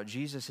live it out?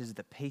 Jesus is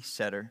the pace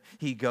setter.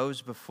 He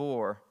goes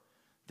before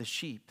the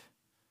sheep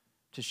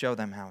to show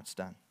them how it's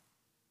done,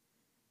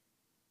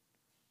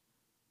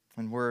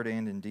 in word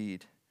and in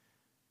deed.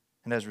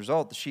 And as a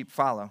result, the sheep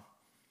follow.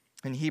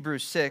 In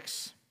Hebrews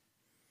 6,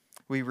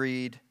 we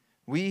read,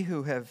 "We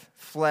who have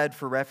fled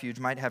for refuge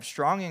might have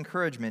strong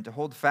encouragement to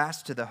hold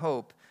fast to the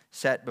hope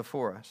set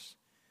before us.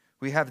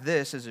 We have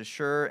this as a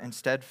sure and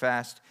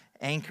steadfast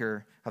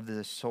anchor of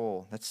the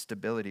soul." That's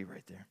stability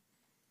right there.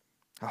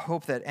 A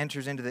hope that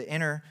enters into the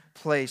inner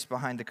place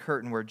behind the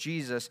curtain where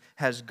Jesus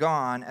has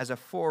gone as a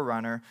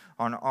forerunner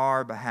on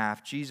our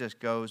behalf. Jesus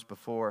goes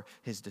before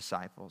his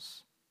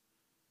disciples.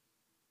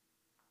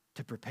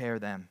 to prepare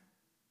them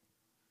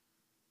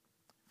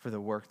for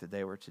the work that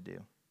they were to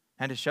do,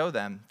 and to show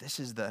them this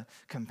is the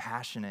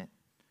compassionate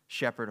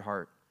shepherd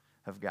heart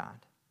of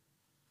God.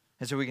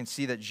 And so we can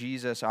see that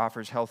Jesus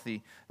offers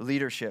healthy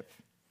leadership.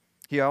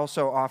 He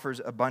also offers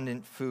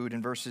abundant food.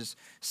 In verses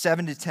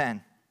 7 to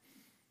 10,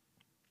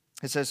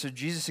 it says, "So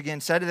Jesus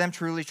again said to them,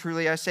 'Truly,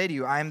 truly, I say to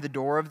you, I am the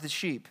door of the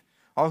sheep.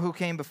 All who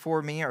came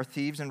before me are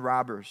thieves and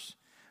robbers,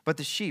 but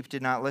the sheep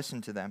did not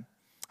listen to them.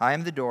 I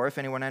am the door. If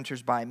anyone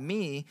enters by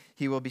me,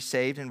 he will be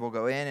saved and will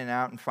go in and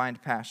out and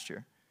find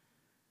pasture.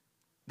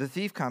 The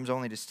thief comes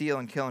only to steal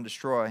and kill and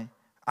destroy.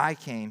 I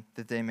came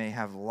that they may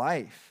have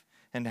life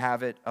and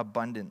have it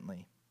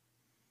abundantly.'"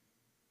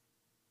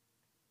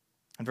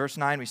 In verse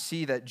 9, we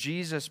see that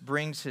Jesus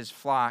brings his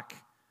flock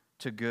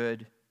to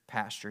good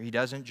pasture. He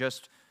doesn't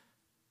just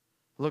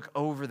look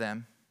over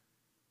them,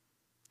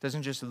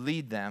 doesn't just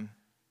lead them.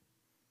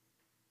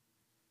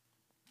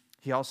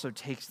 He also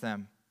takes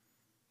them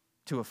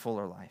to a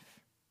fuller life.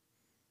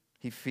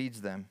 He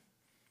feeds them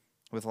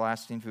with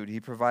lasting food. He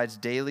provides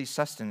daily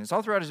sustenance.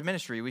 All throughout his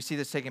ministry, we see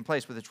this taking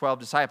place with the 12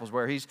 disciples,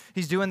 where he's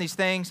doing these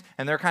things,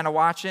 and they're kind of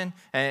watching,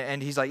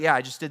 and he's like, yeah,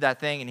 I just did that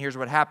thing, and here's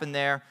what happened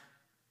there.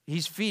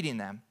 He's feeding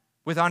them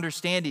with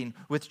understanding,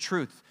 with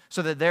truth,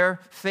 so that their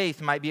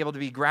faith might be able to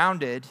be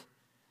grounded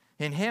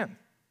in him.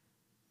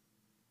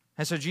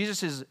 And so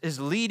Jesus is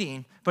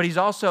leading, but he's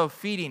also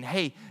feeding.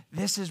 Hey,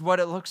 this is what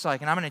it looks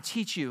like, and I'm going to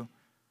teach you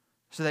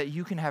so that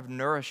you can have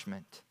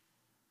nourishment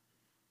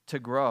to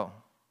grow.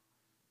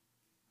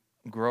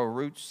 Grow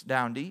roots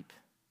down deep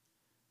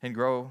and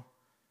grow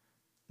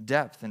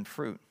depth and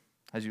fruit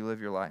as you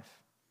live your life.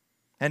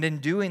 And in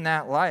doing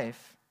that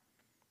life,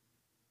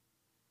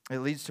 it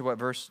leads to what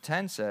verse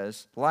 10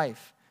 says,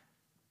 life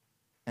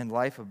and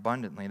life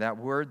abundantly. That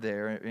word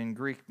there in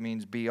Greek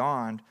means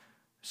beyond,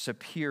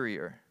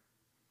 superior.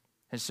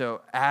 And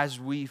so as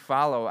we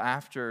follow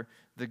after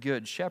the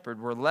good shepherd,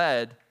 we're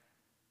led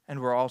and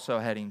we're also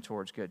heading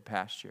towards good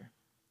pasture.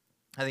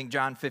 I think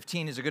John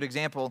 15 is a good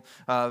example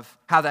of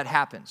how that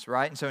happens,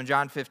 right? And so in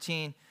John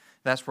 15,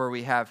 that's where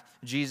we have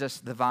Jesus,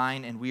 the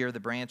vine, and we are the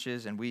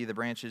branches, and we, the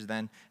branches,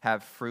 then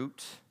have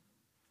fruit.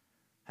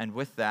 And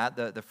with that,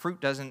 the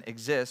fruit doesn't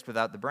exist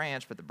without the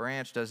branch, but the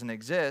branch doesn't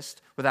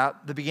exist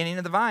without the beginning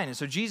of the vine. And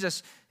so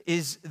Jesus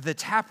is the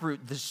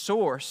taproot, the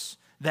source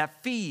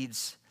that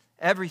feeds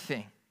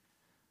everything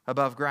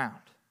above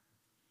ground.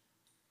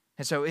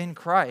 And so in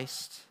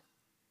Christ,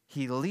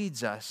 he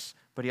leads us,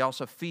 but he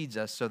also feeds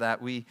us so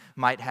that we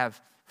might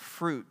have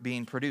fruit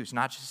being produced,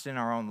 not just in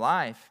our own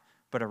life,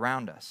 but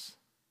around us.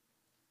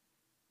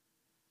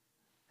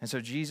 And so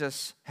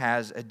Jesus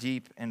has a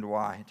deep and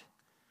wide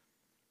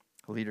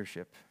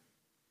leadership.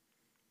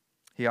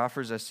 He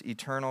offers us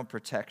eternal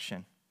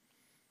protection.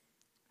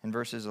 In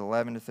verses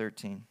 11 to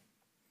 13,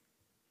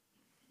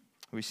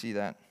 we see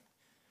that.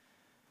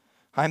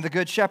 "I am the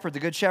good shepherd. The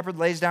good shepherd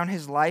lays down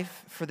his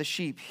life for the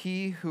sheep.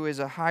 He who is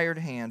a hired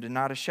hand and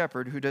not a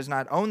shepherd, who does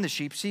not own the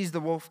sheep, sees the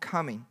wolf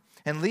coming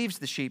and leaves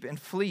the sheep and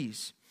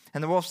flees.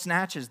 And the wolf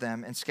snatches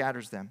them and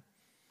scatters them.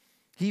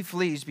 He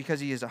flees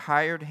because he is a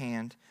hired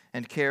hand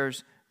and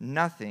cares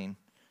nothing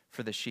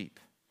for the sheep."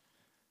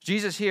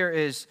 Jesus here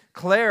is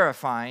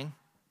clarifying,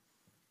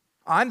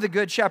 I'm the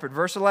good shepherd.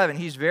 Verse 11,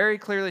 he's very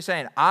clearly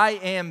saying, I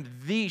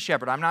am the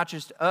shepherd. I'm not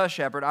just a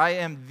shepherd. I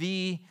am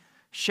the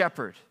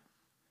shepherd.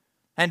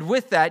 And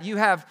with that, you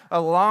have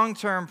a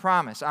long-term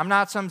promise. I'm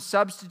not some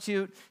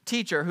substitute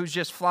teacher who's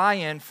just fly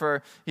in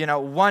for,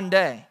 one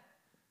day.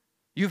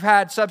 You've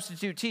had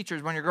substitute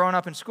teachers when you're growing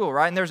up in school,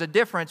 right? And there's a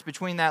difference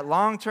between that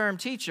long-term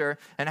teacher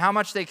and how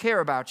much they care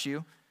about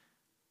you.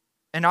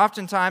 And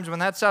oftentimes when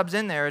that sub's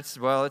in there, it's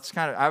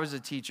kind of, I was a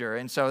teacher.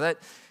 And so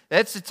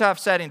that's a tough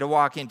setting to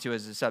walk into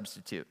as a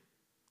substitute.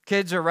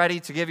 Kids are ready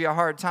to give you a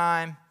hard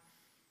time.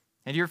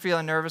 And you're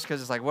feeling nervous because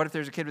it's like, what if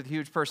there's a kid with a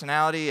huge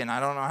personality and I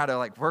don't know how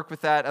to work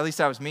with that? At least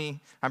that was me.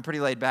 I'm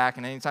pretty laid back.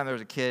 And anytime there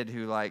was a kid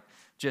who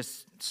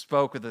just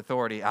spoke with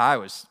authority, I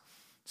was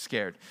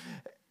scared.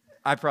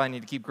 I probably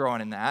need to keep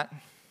growing in that.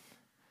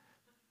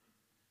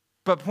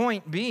 But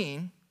point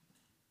being,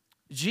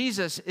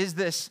 Jesus is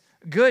this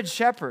good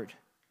shepherd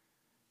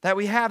that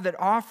we have that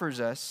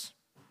offers us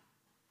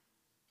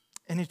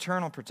an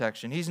eternal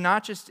protection. He's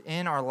not just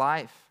in our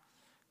life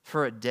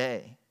for a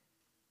day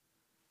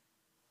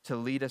to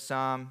lead us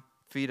some,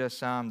 feed us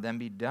some, then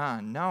be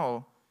done.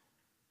 No,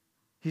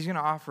 he's going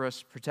to offer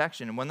us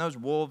protection. And when those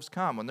wolves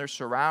come, when they're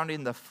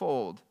surrounding the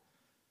fold,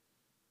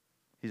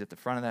 he's at the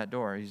front of that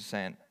door. He's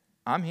saying,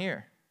 I'm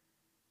here.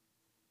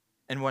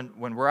 And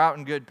when we're out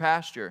in good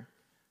pasture,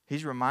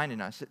 he's reminding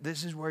us that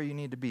this is where you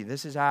need to be.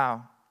 This is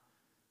how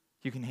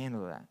you can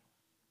handle that.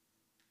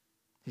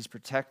 He's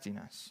protecting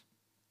us.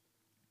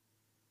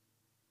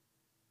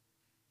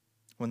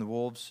 When the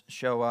wolves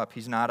show up,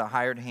 he's not a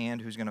hired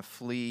hand who's going to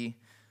flee.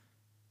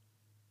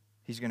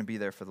 He's going to be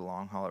there for the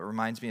long haul. It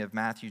reminds me of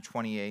Matthew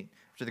 28,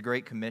 after the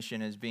Great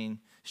Commission is being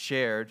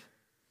shared.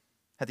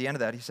 At the end of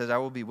that, he says, I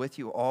will be with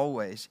you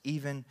always,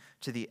 even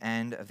to the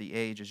end of the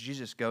age. As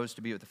Jesus goes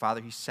to be with the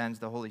Father, he sends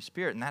the Holy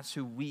Spirit, and that's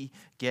who we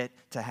get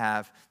to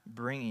have,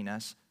 bringing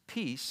us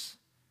peace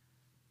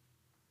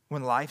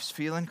when life's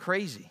feeling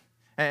crazy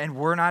and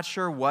we're not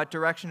sure what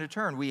direction to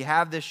turn. We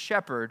have this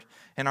shepherd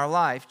in our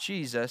life,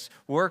 Jesus,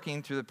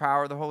 working through the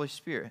power of the Holy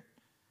Spirit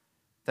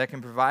that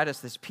can provide us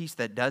this peace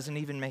that doesn't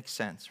even make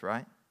sense,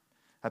 right?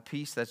 A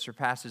peace that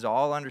surpasses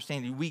all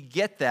understanding. We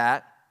get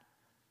that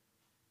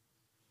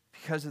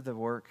because of the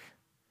work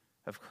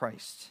of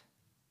Christ.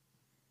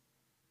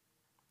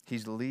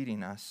 He's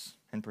leading us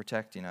and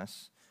protecting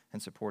us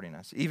and supporting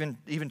us, even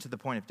to the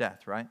point of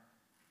death, right?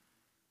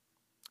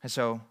 And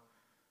so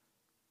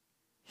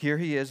here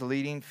he is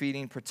leading,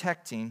 feeding,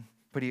 protecting,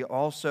 but he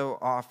also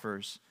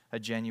offers a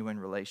genuine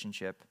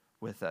relationship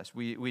with us.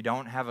 We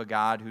don't have a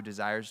God who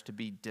desires to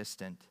be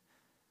distant,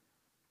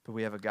 but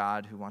we have a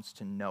God who wants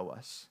to know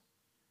us.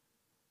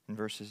 In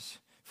verses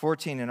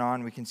 14 and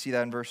on, we can see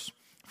that in verse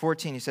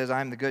 14, he says,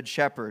 I am the good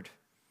shepherd.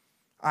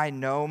 I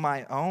know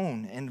my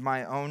own, and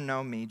my own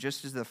know me,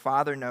 just as the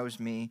Father knows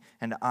me,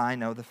 and I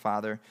know the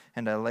Father,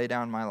 and I lay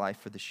down my life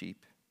for the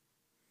sheep.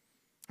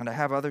 And I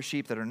have other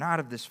sheep that are not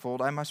of this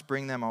fold. I must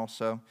bring them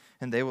also,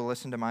 and they will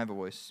listen to my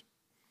voice.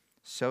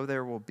 So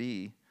there will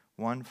be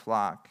one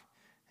flock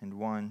and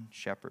one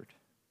shepherd.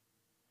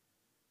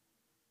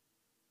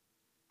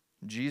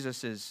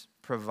 Jesus is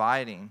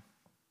providing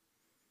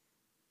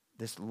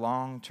this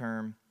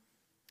long-term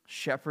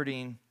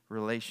shepherding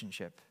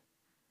relationship.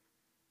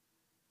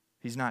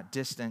 He's not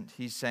distant.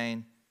 He's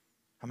saying,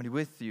 I'm going to be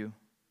with you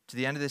to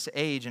the end of this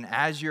age. And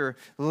as you're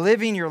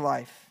living your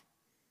life,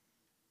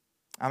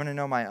 I'm going to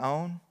know my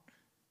own,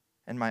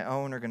 and my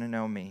own are going to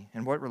know me.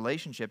 And what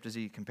relationship does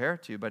he compare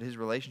it to but his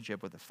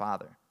relationship with the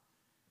Father?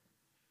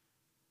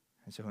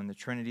 And so in the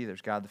Trinity,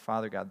 there's God the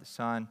Father, God the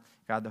Son,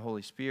 God the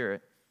Holy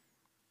Spirit.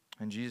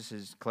 And Jesus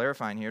is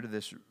clarifying here to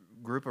this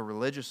group of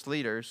religious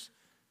leaders,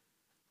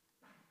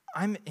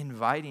 I'm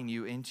inviting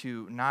you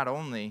into not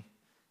only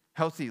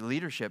healthy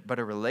leadership, but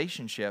a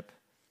relationship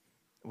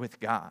with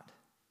God.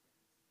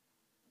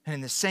 And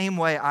in the same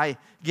way I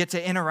get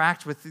to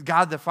interact with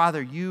God the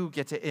Father, you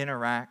get to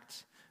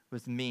interact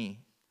with me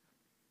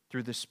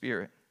through the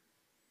Spirit.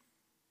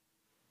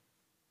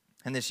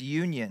 And this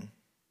union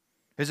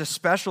is a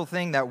special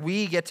thing that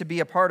we get to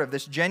be a part of,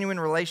 this genuine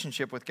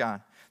relationship with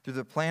God. Through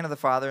the plan of the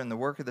Father and the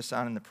work of the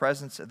Son and the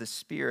presence of the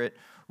Spirit,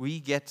 we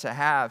get to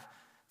have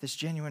this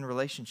genuine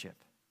relationship.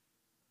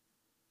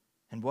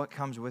 And what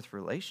comes with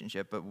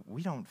relationship, but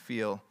we don't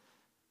feel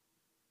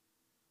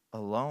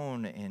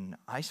alone and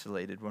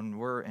isolated when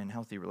we're in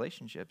healthy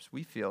relationships.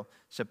 We feel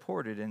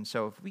supported. And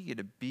so if we get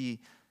to be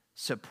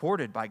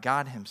supported by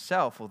God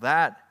himself, well,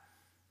 that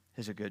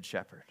is a good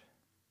shepherd.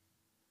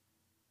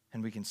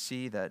 And we can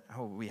see that,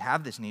 we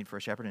have this need for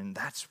a shepherd, and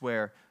that's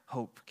where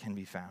hope can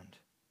be found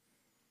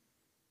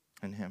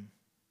in him.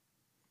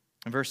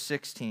 In verse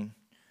 16,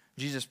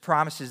 Jesus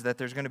promises that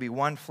there's going to be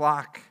one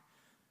flock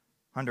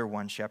under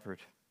one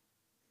shepherd.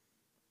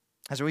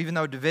 And so even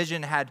though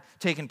division had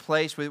taken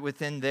place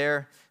within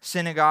their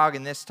synagogue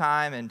in this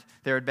time, and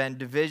there had been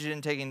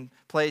division taking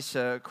place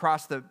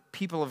across the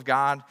people of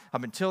God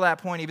up until that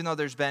point, even though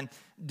there's been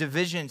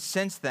division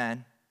since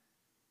then,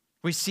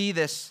 we see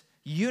this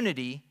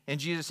unity in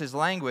Jesus'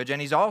 language,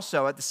 and he's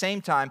also at the same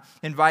time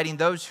inviting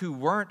those who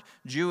weren't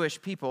Jewish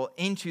people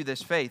into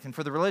this faith. And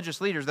for the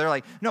religious leaders, they're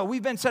like, no,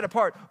 we've been set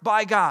apart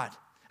by God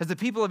as the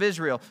people of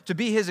Israel to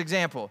be his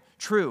example.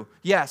 True,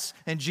 yes.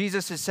 And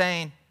Jesus is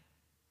saying,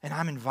 and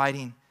I'm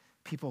inviting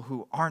people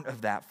who aren't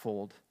of that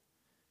fold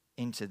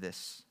into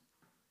this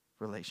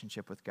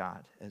relationship with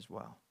God as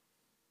well.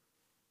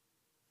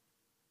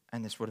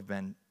 And this would have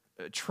been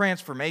a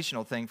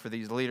transformational thing for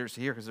these leaders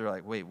to hear, because they're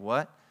like, wait,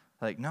 what?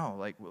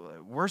 No,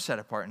 we're set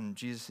apart. And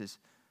Jesus says,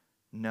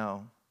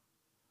 no,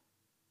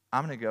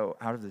 I'm going to go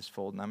out of this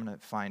fold and I'm going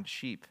to find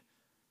sheep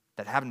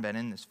that haven't been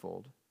in this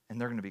fold,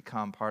 and they're going to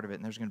become part of it,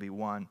 and there's going to be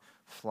one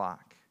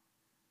flock.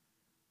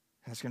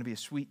 And it's going to be a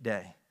sweet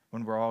day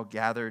when we're all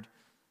gathered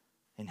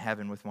in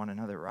heaven with one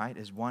another, right?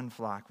 As one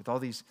flock. With all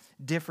these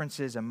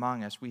differences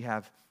among us, we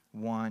have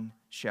one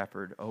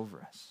shepherd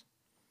over us.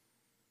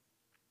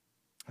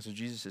 So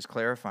Jesus is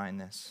clarifying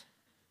this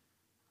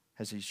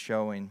as he's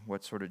showing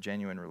what sort of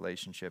genuine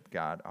relationship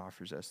God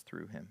offers us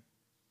through him.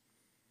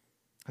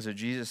 So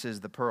Jesus is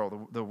the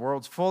pearl. The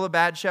world's full of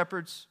bad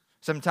shepherds.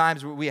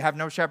 Sometimes we have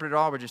no shepherd at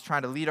all. We're just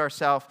trying to lead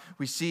ourselves.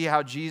 We see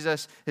how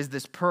Jesus is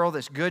this pearl,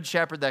 this good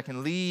shepherd that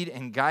can lead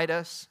and guide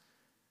us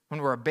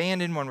when we're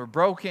abandoned, when we're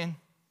broken,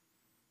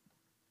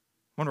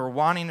 when we're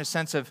wanting a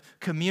sense of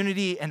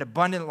community and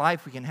abundant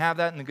life. We can have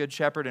that in the good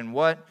shepherd. And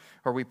what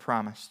are we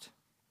promised?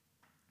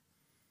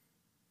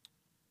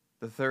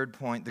 The third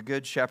point, the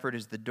good shepherd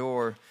is the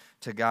door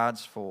to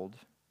God's fold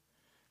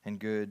and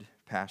good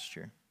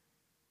pasture.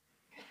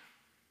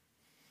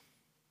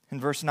 In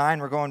verse 9,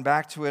 we're going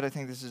back to it. I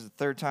think this is the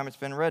third time it's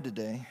been read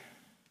today,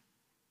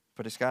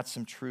 but it's got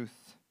some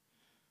truth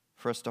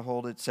for us to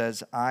hold. It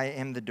says, I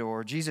am the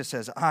door. Jesus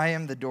says, I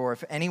am the door.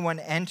 If anyone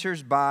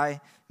enters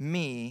by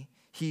me,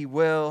 he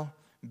will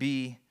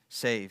be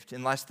saved.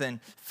 In less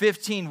than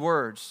 15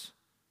 words,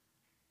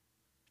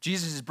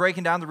 Jesus is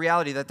breaking down the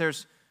reality that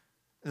there's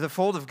the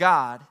fold of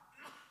God,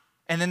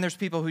 and then there's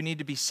people who need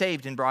to be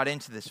saved and brought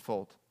into this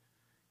fold.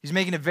 He's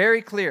making it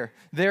very clear.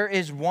 There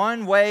is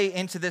one way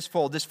into this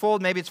fold. This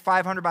fold, maybe it's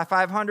 500 by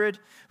 500.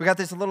 We got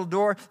this little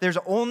door. There's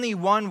only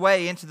one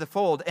way into the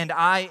fold, and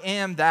I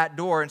am that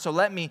door. And so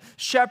let me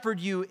shepherd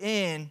you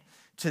in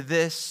to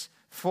this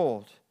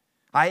fold.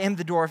 I am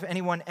the door. If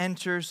anyone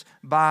enters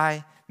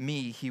by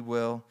me, he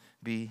will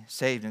be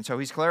saved. And so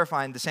he's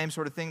clarifying the same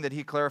sort of thing that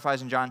he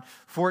clarifies in John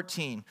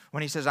 14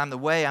 when he says, I'm the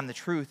way, I'm the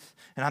truth,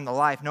 and I'm the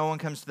life. No one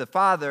comes to the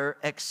Father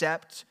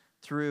except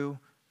through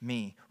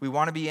me. We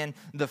want to be in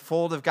the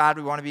fold of God.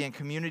 We want to be in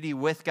community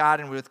with God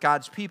and with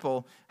God's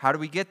people. How do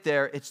we get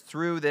there? It's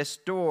through this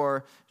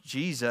door,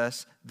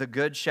 Jesus, the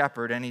Good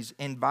Shepherd, and he's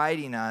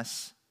inviting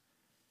us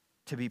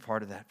to be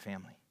part of that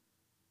family.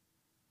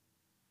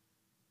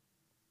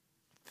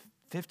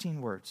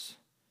 15 words.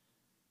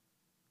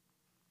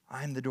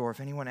 I am the door. If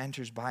anyone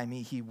enters by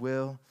me, he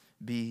will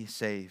be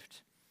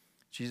saved.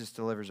 Jesus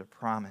delivers a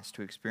promise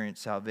to experience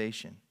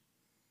salvation,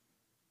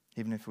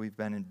 even if we've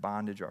been in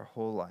bondage our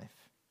whole life.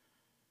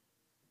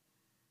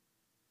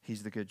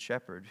 He's the good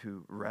shepherd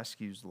who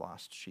rescues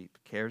lost sheep,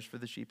 cares for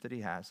the sheep that he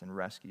has, and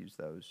rescues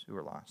those who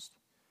are lost.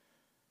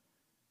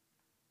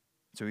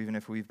 So even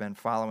if we've been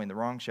following the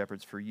wrong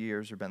shepherds for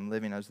years or been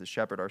living as the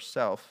shepherd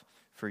ourselves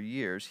for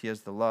years, he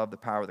has the love, the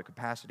power, the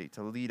capacity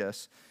to lead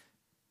us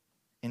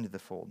into the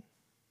fold.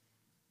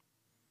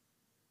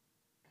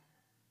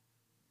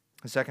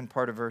 The second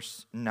part of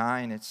verse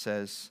 9, it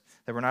says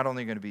that we're not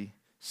only going to be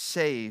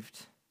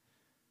saved,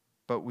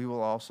 but we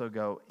will also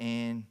go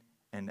in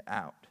and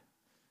out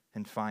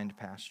and find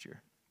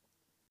pasture.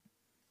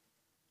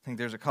 I think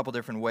there's a couple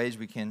different ways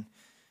we can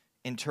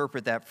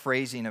interpret that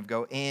phrasing of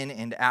go in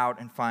and out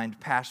and find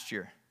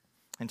pasture.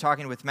 And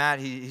talking with Matt,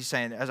 he's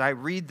saying, as I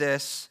read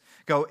this,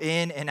 go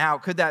in and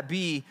out, could that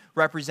be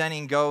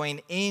representing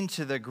going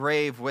into the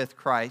grave with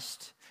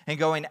Christ and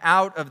going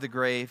out of the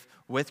grave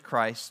with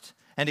Christ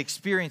and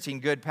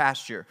experiencing good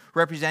pasture,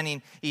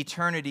 representing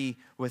eternity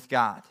with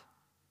God?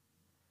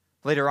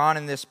 Later on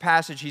in this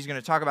passage, he's going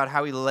to talk about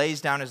how he lays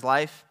down his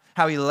life,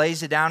 how he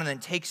lays it down and then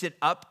takes it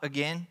up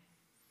again.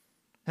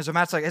 And so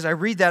Matt's like, as I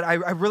read that, I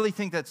really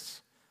think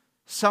that's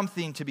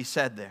something to be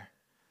said there.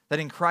 That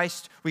in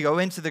Christ we go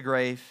into the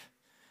grave,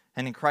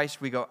 and in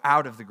Christ we go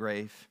out of the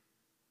grave,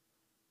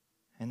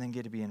 and then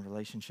get to be in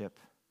relationship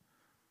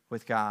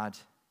with God,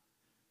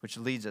 which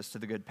leads us to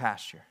the good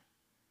pasture.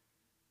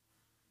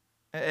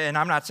 And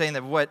I'm not saying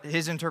that what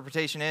his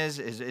interpretation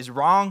is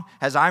wrong.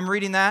 As I'm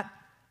reading that,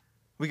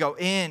 we go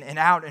in and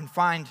out and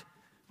find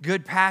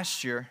good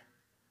pasture.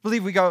 I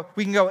believe we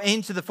can go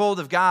into the fold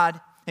of God,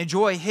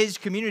 enjoy his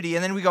community,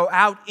 and then we go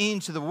out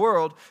into the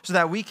world so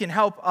that we can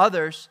help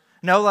others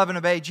know, love, and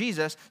obey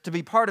Jesus to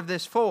be part of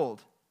this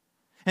fold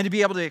and to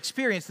be able to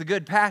experience the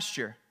good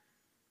pasture.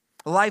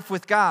 Life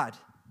with God.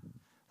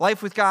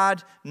 Life with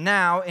God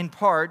now, in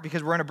part,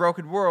 because we're in a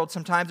broken world.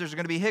 Sometimes there's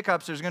going to be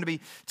hiccups, there's going to be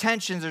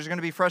tensions, there's going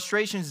to be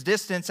frustrations,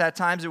 distance at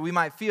times that we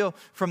might feel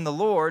from the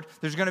Lord.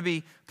 There's going to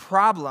be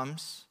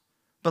problems.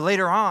 But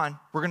later on,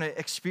 we're going to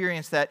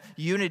experience that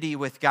unity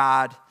with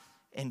God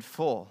in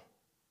full.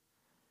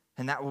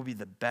 And that will be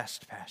the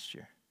best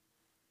pasture.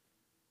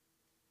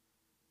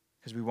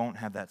 Because we won't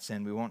have that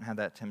sin. We won't have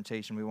that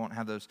temptation. We won't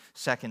have those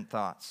second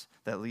thoughts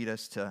that lead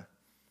us to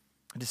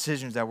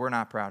decisions that we're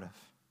not proud of.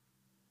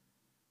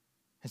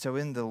 And so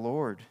in the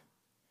Lord,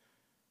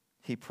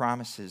 he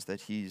promises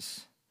that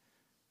he's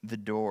the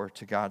door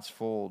to God's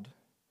fold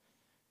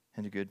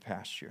and to good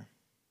pasture.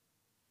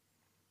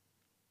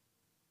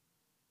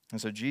 And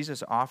so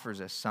Jesus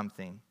offers us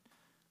something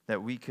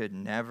that we could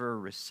never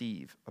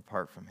receive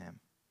apart from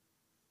him.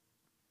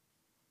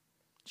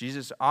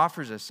 Jesus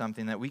offers us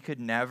something that we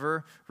could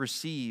never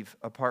receive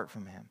apart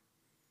from him.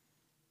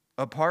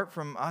 Apart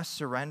from us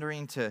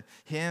surrendering to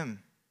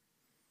him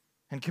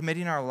and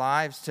committing our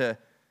lives to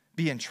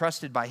be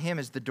entrusted by him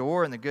as the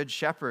door and the good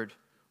shepherd,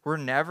 we're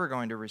never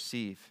going to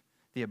receive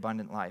the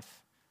abundant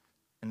life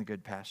and the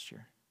good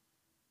pasture.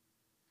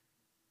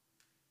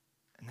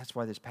 And that's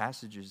why this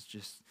passage is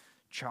just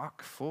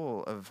chock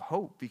full of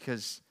hope,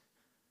 because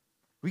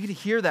we get to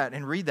hear that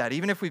and read that,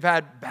 even if we've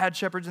had bad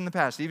shepherds in the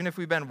past, even if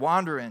we've been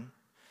wandering,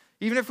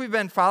 even if we've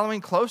been following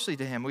closely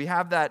to him, we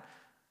have that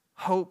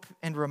hope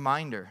and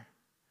reminder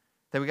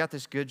that we got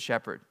this good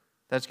shepherd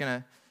that's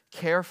going to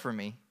care for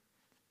me,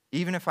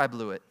 even if I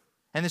blew it.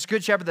 And this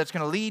good shepherd that's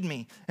going to lead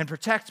me and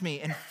protect me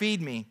and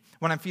feed me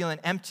when I'm feeling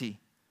empty.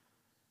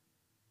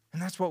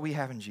 And that's what we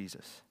have in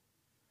Jesus.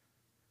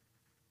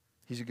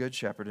 He's a good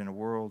shepherd in a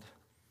world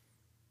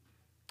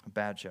of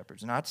bad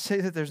shepherds. Not to say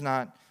that there's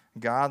not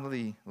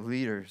godly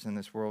leaders in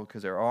this world,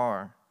 because there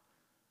are.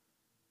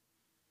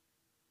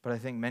 But I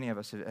think many of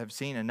us have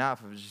seen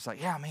enough of just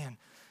like, yeah, man,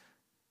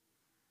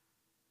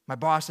 my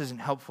boss isn't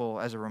helpful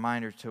as a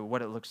reminder to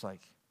what it looks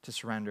like to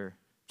surrender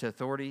to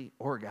authority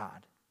or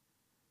God.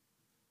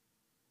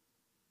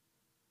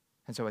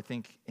 And so I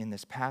think in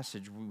this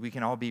passage, we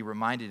can all be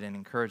reminded and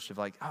encouraged of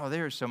like, oh,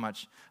 there is so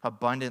much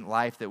abundant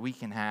life that we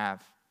can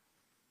have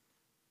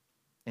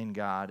in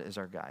God as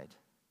our guide,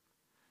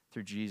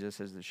 through Jesus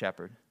as the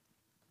shepherd.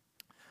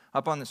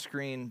 Up on the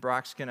screen,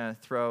 Brock's going to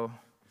throw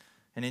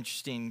an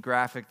interesting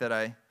graphic that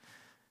I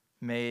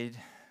made,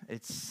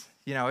 it's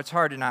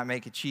hard to not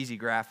make a cheesy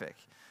graphic.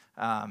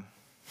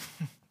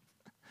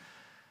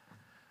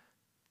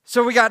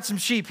 So we got some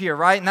sheep here,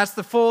 right? And that's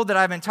the fold that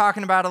I've been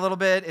talking about a little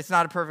bit. It's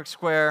not a perfect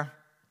square,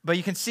 but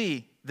you can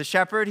see the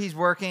shepherd, he's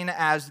working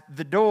as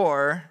the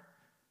door,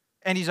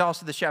 and he's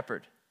also the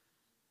shepherd.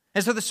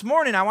 And so this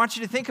morning, I want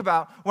you to think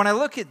about, when I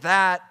look at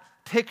that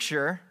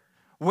picture,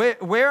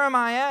 where am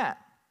I at?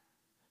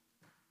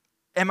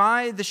 Am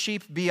I the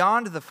sheep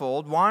beyond the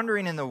fold,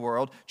 wandering in the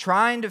world,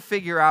 trying to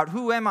figure out,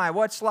 who am I?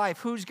 What's life?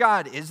 Who's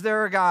God? Is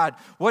there a God?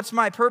 What's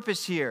my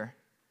purpose here?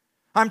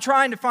 I'm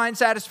trying to find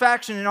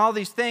satisfaction in all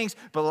these things,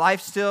 but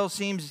life still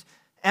seems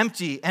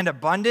empty and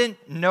abundant?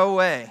 No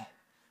way.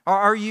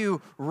 Are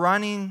you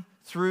running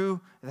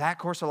through that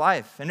course of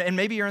life? And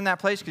maybe you're in that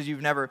place because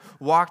you've never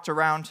walked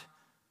around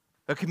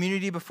a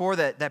community before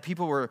that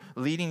people were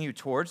leading you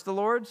towards the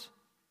Lord's.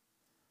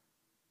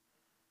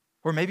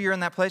 Or maybe you're in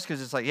that place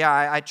because it's like,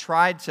 yeah, I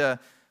tried to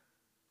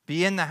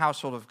be in the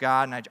household of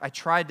God, and I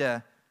tried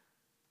to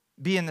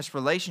be in this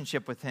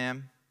relationship with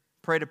Him,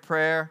 pray to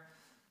prayer,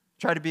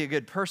 try to be a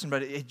good person,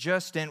 but it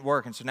just didn't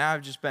work. And so now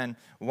I've just been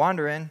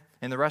wandering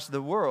in the rest of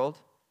the world.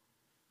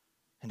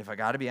 And if I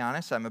got to be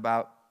honest, I'm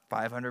about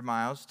 500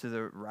 miles to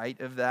the right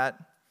of that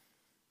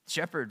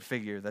shepherd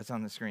figure that's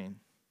on the screen.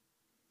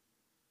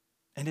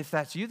 And if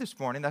that's you this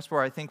morning, that's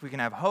where I think we can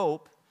have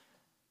hope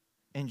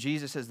in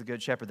Jesus as the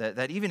good shepherd,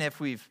 that even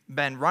if we've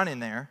been running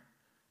there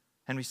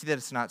and we see that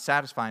it's not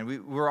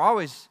satisfying, we're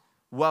always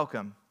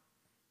welcome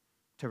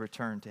to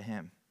return to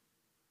Him.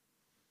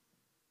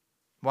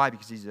 Why?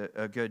 Because He's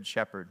a good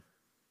shepherd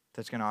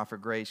that's going to offer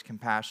grace,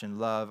 compassion,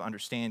 love,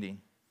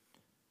 understanding.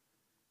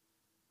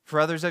 For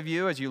others of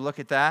you, as you look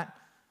at that,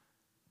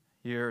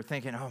 you're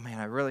thinking, oh man,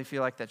 I really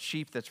feel like that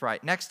sheep that's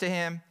right next to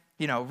Him,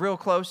 real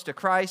close to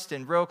Christ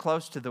and real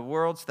close to the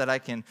world so that I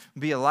can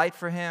be a light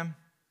for Him.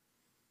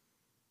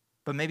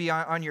 But maybe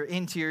on your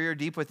interior,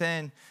 deep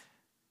within,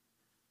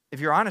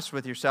 if you're honest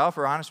with yourself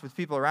or honest with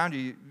people around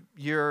you,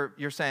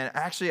 you're saying,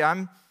 actually,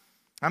 I'm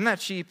that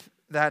sheep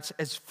that's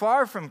as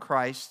far from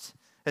Christ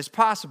as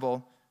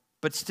possible,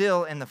 but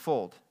still in the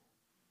fold.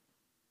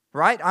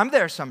 Right? I'm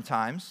there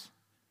sometimes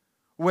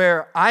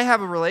where I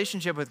have a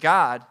relationship with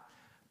God,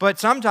 but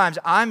sometimes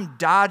I'm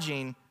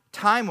dodging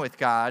time with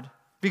God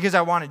because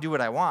I want to do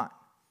what I want.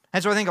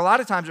 And so I think a lot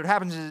of times what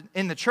happens is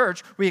in the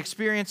church, we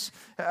experience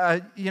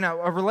a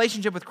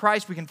relationship with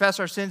Christ. We confess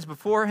our sins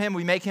before Him.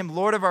 We make Him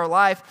Lord of our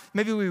life.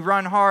 Maybe we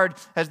run hard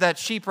as that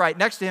sheep right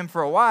next to Him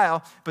for a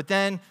while, but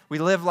then we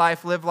live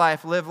life,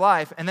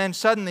 and then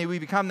suddenly we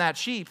become that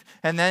sheep,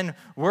 and then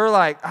we're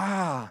like,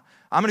 I'm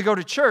going to go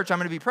to church, I'm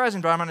going to be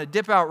present, but I'm going to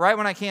dip out right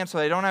when I can so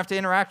I don't have to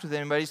interact with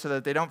anybody so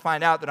that they don't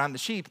find out that I'm the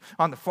sheep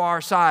on the far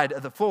side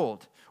of the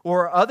fold.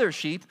 Or other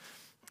sheep,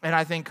 and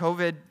I think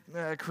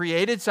COVID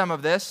created some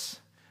of this,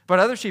 but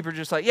other sheep are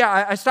just like,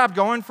 I stopped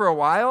going for a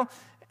while,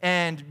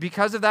 and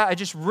because of that, I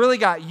just really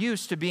got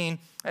used to being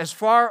as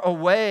far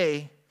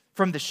away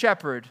from the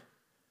shepherd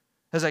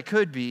as I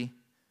could be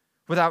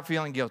without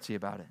feeling guilty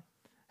about it.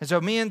 And so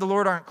me and the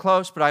Lord aren't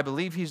close, but I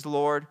believe He's the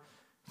Lord,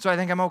 so I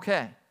think I'm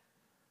okay.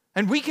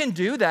 And we can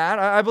do that.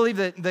 I believe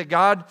that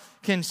God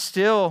can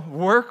still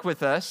work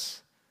with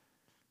us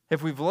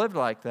if we've lived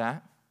like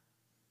that,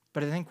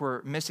 but I think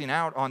we're missing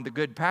out on the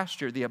good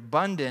pasture, the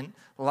abundant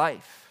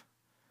life.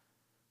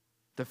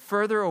 The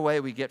further away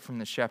we get from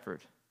the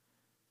shepherd,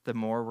 the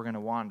more we're going to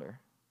wander.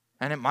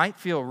 And it might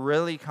feel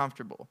really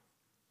comfortable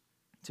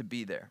to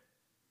be there.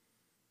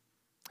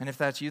 And if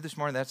that's you this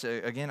morning, that's,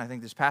 again, I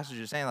think this passage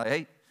is saying, like,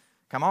 hey,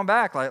 come on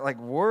back. Like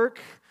work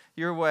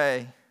your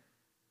way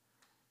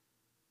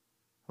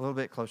a little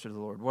bit closer to the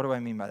Lord. What do I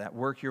mean by that?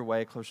 Work your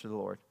way closer to the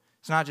Lord.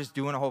 It's not just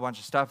doing a whole bunch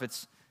of stuff.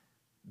 It's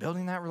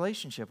building that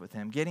relationship with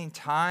Him, getting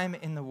time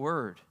in the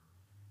Word,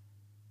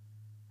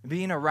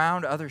 being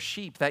around other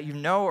sheep that you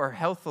know are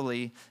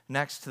healthily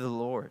next to the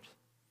Lord.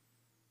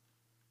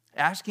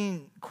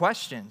 Asking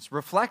questions,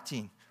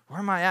 reflecting, where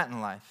am I at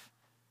in life?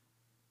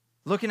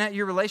 Looking at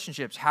your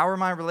relationships. How are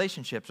my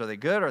relationships? Are they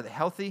good? Are they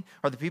healthy?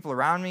 Are the people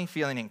around me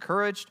feeling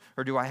encouraged?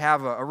 Or do I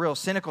have a real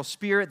cynical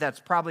spirit that's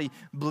probably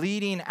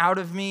bleeding out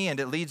of me and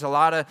it leads a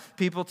lot of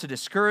people to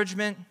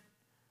discouragement?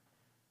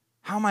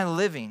 How am I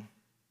living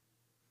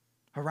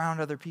around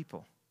other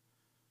people?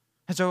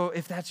 And so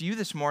if that's you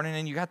this morning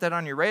and you got that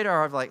on your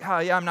radar of like,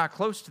 I'm not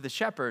close to the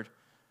shepherd,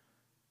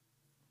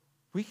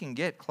 we can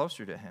get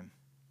closer to Him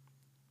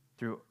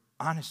through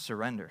honest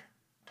surrender.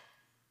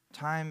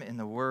 Time in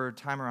the Word,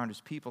 time around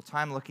His people,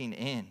 time looking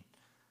in.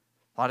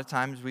 A lot of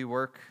times we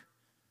work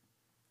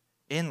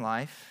in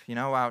life,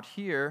 out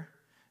here,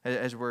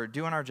 as we're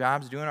doing our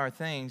jobs, doing our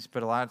things,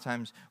 but a lot of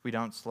times we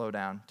don't slow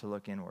down to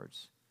look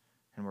inwards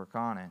and work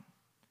on it.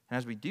 And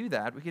as we do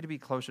that, we get to be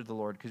closer to the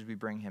Lord because we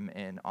bring Him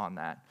in on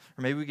that.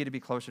 Or maybe we get to be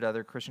closer to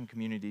other Christian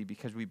community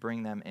because we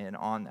bring them in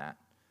on that.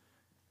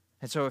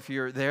 And so if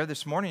you're there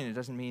this morning, it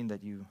doesn't mean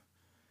that you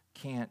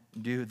can't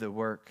do the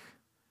work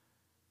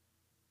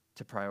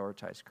to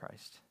prioritize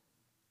Christ.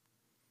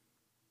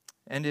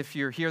 And if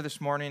you're here this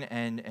morning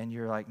and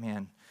you're like,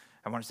 man,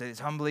 I want to say this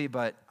humbly,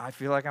 but I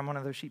feel like I'm one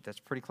of those sheep that's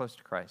pretty close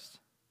to Christ.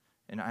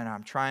 and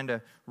I'm trying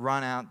to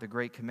run out the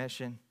Great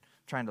Commission,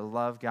 trying to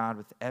love God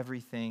with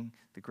everything,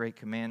 the Great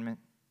Commandment.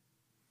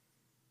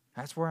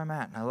 That's where I'm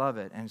at, and I love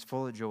it, and it's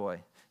full of joy.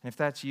 And if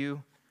that's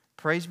you,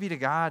 praise be to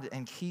God,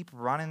 and keep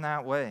running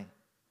that way.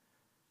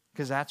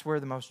 Because that's where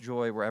the most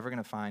joy we're ever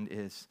going to find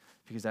is.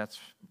 Because that's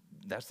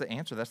the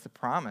answer, that's the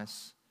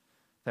promise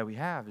that we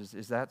have,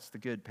 is that's the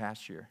good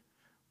pasture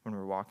when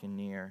we're walking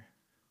near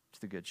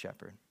to the good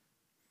shepherd.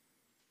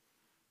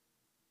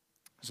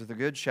 So the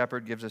good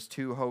shepherd gives us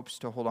two hopes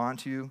to hold on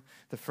to.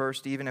 The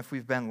first, even if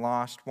we've been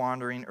lost,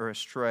 wandering, or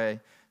astray,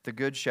 the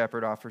good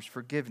shepherd offers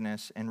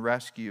forgiveness and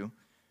rescue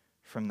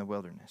from the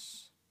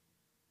wilderness.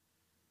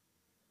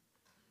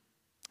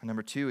 And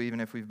number two, even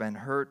if we've been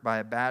hurt by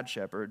a bad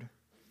shepherd,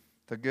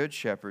 the good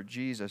shepherd,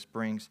 Jesus,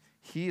 brings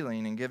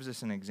healing and gives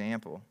us an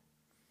example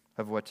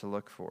of what to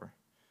look for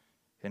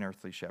in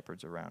earthly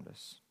shepherds around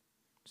us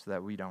so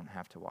that we don't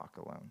have to walk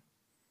alone.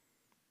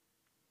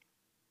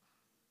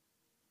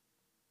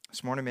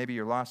 This morning, maybe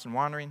you're lost and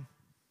wandering.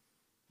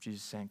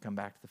 Jesus is saying, come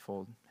back to the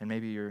fold. And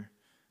maybe you're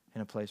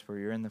in a place where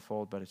you're in the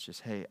fold, but it's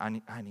just, hey, I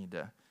need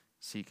to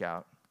seek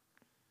out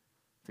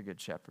the good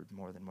shepherd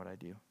more than what I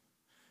do.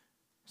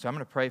 So I'm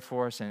going to pray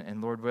for us,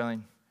 and Lord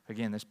willing,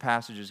 again, this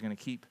passage is going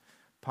to keep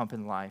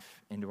pumping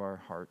life into our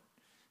heart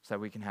so that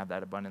we can have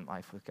that abundant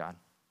life with God.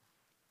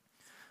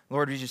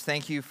 Lord, we just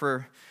thank you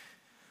for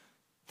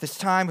this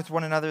time with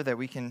one another, that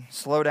we can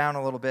slow down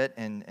a little bit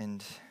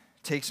and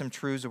take some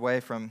truths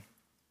away from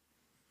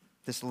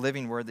this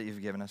living word that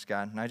you've given us,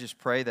 God. And I just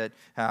pray that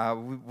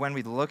when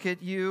we look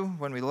at you,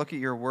 when we look at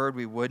your word,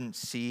 we wouldn't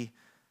see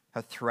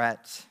a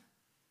threat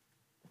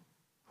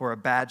or a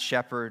bad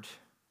shepherd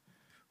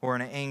or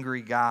an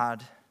angry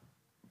God,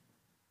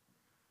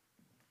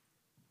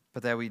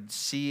 but that we'd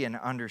see and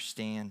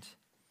understand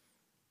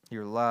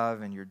your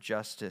love and your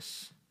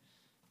justice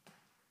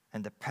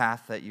and the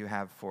path that you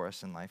have for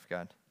us in life,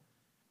 God.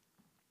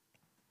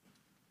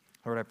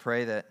 Lord, I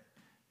pray that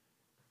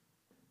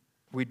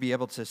we'd be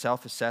able to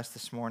self-assess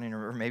this morning,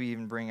 or maybe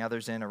even bring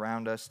others in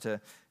around us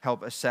to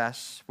help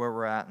assess where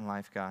we're at in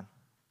life, God,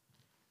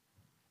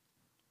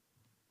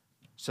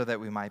 so that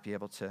we might be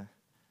able to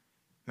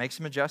make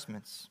some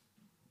adjustments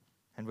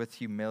and with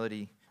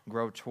humility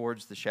grow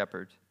towards the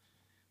shepherd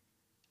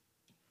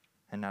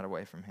and not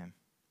away from him.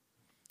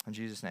 In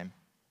Jesus' name,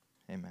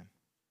 amen.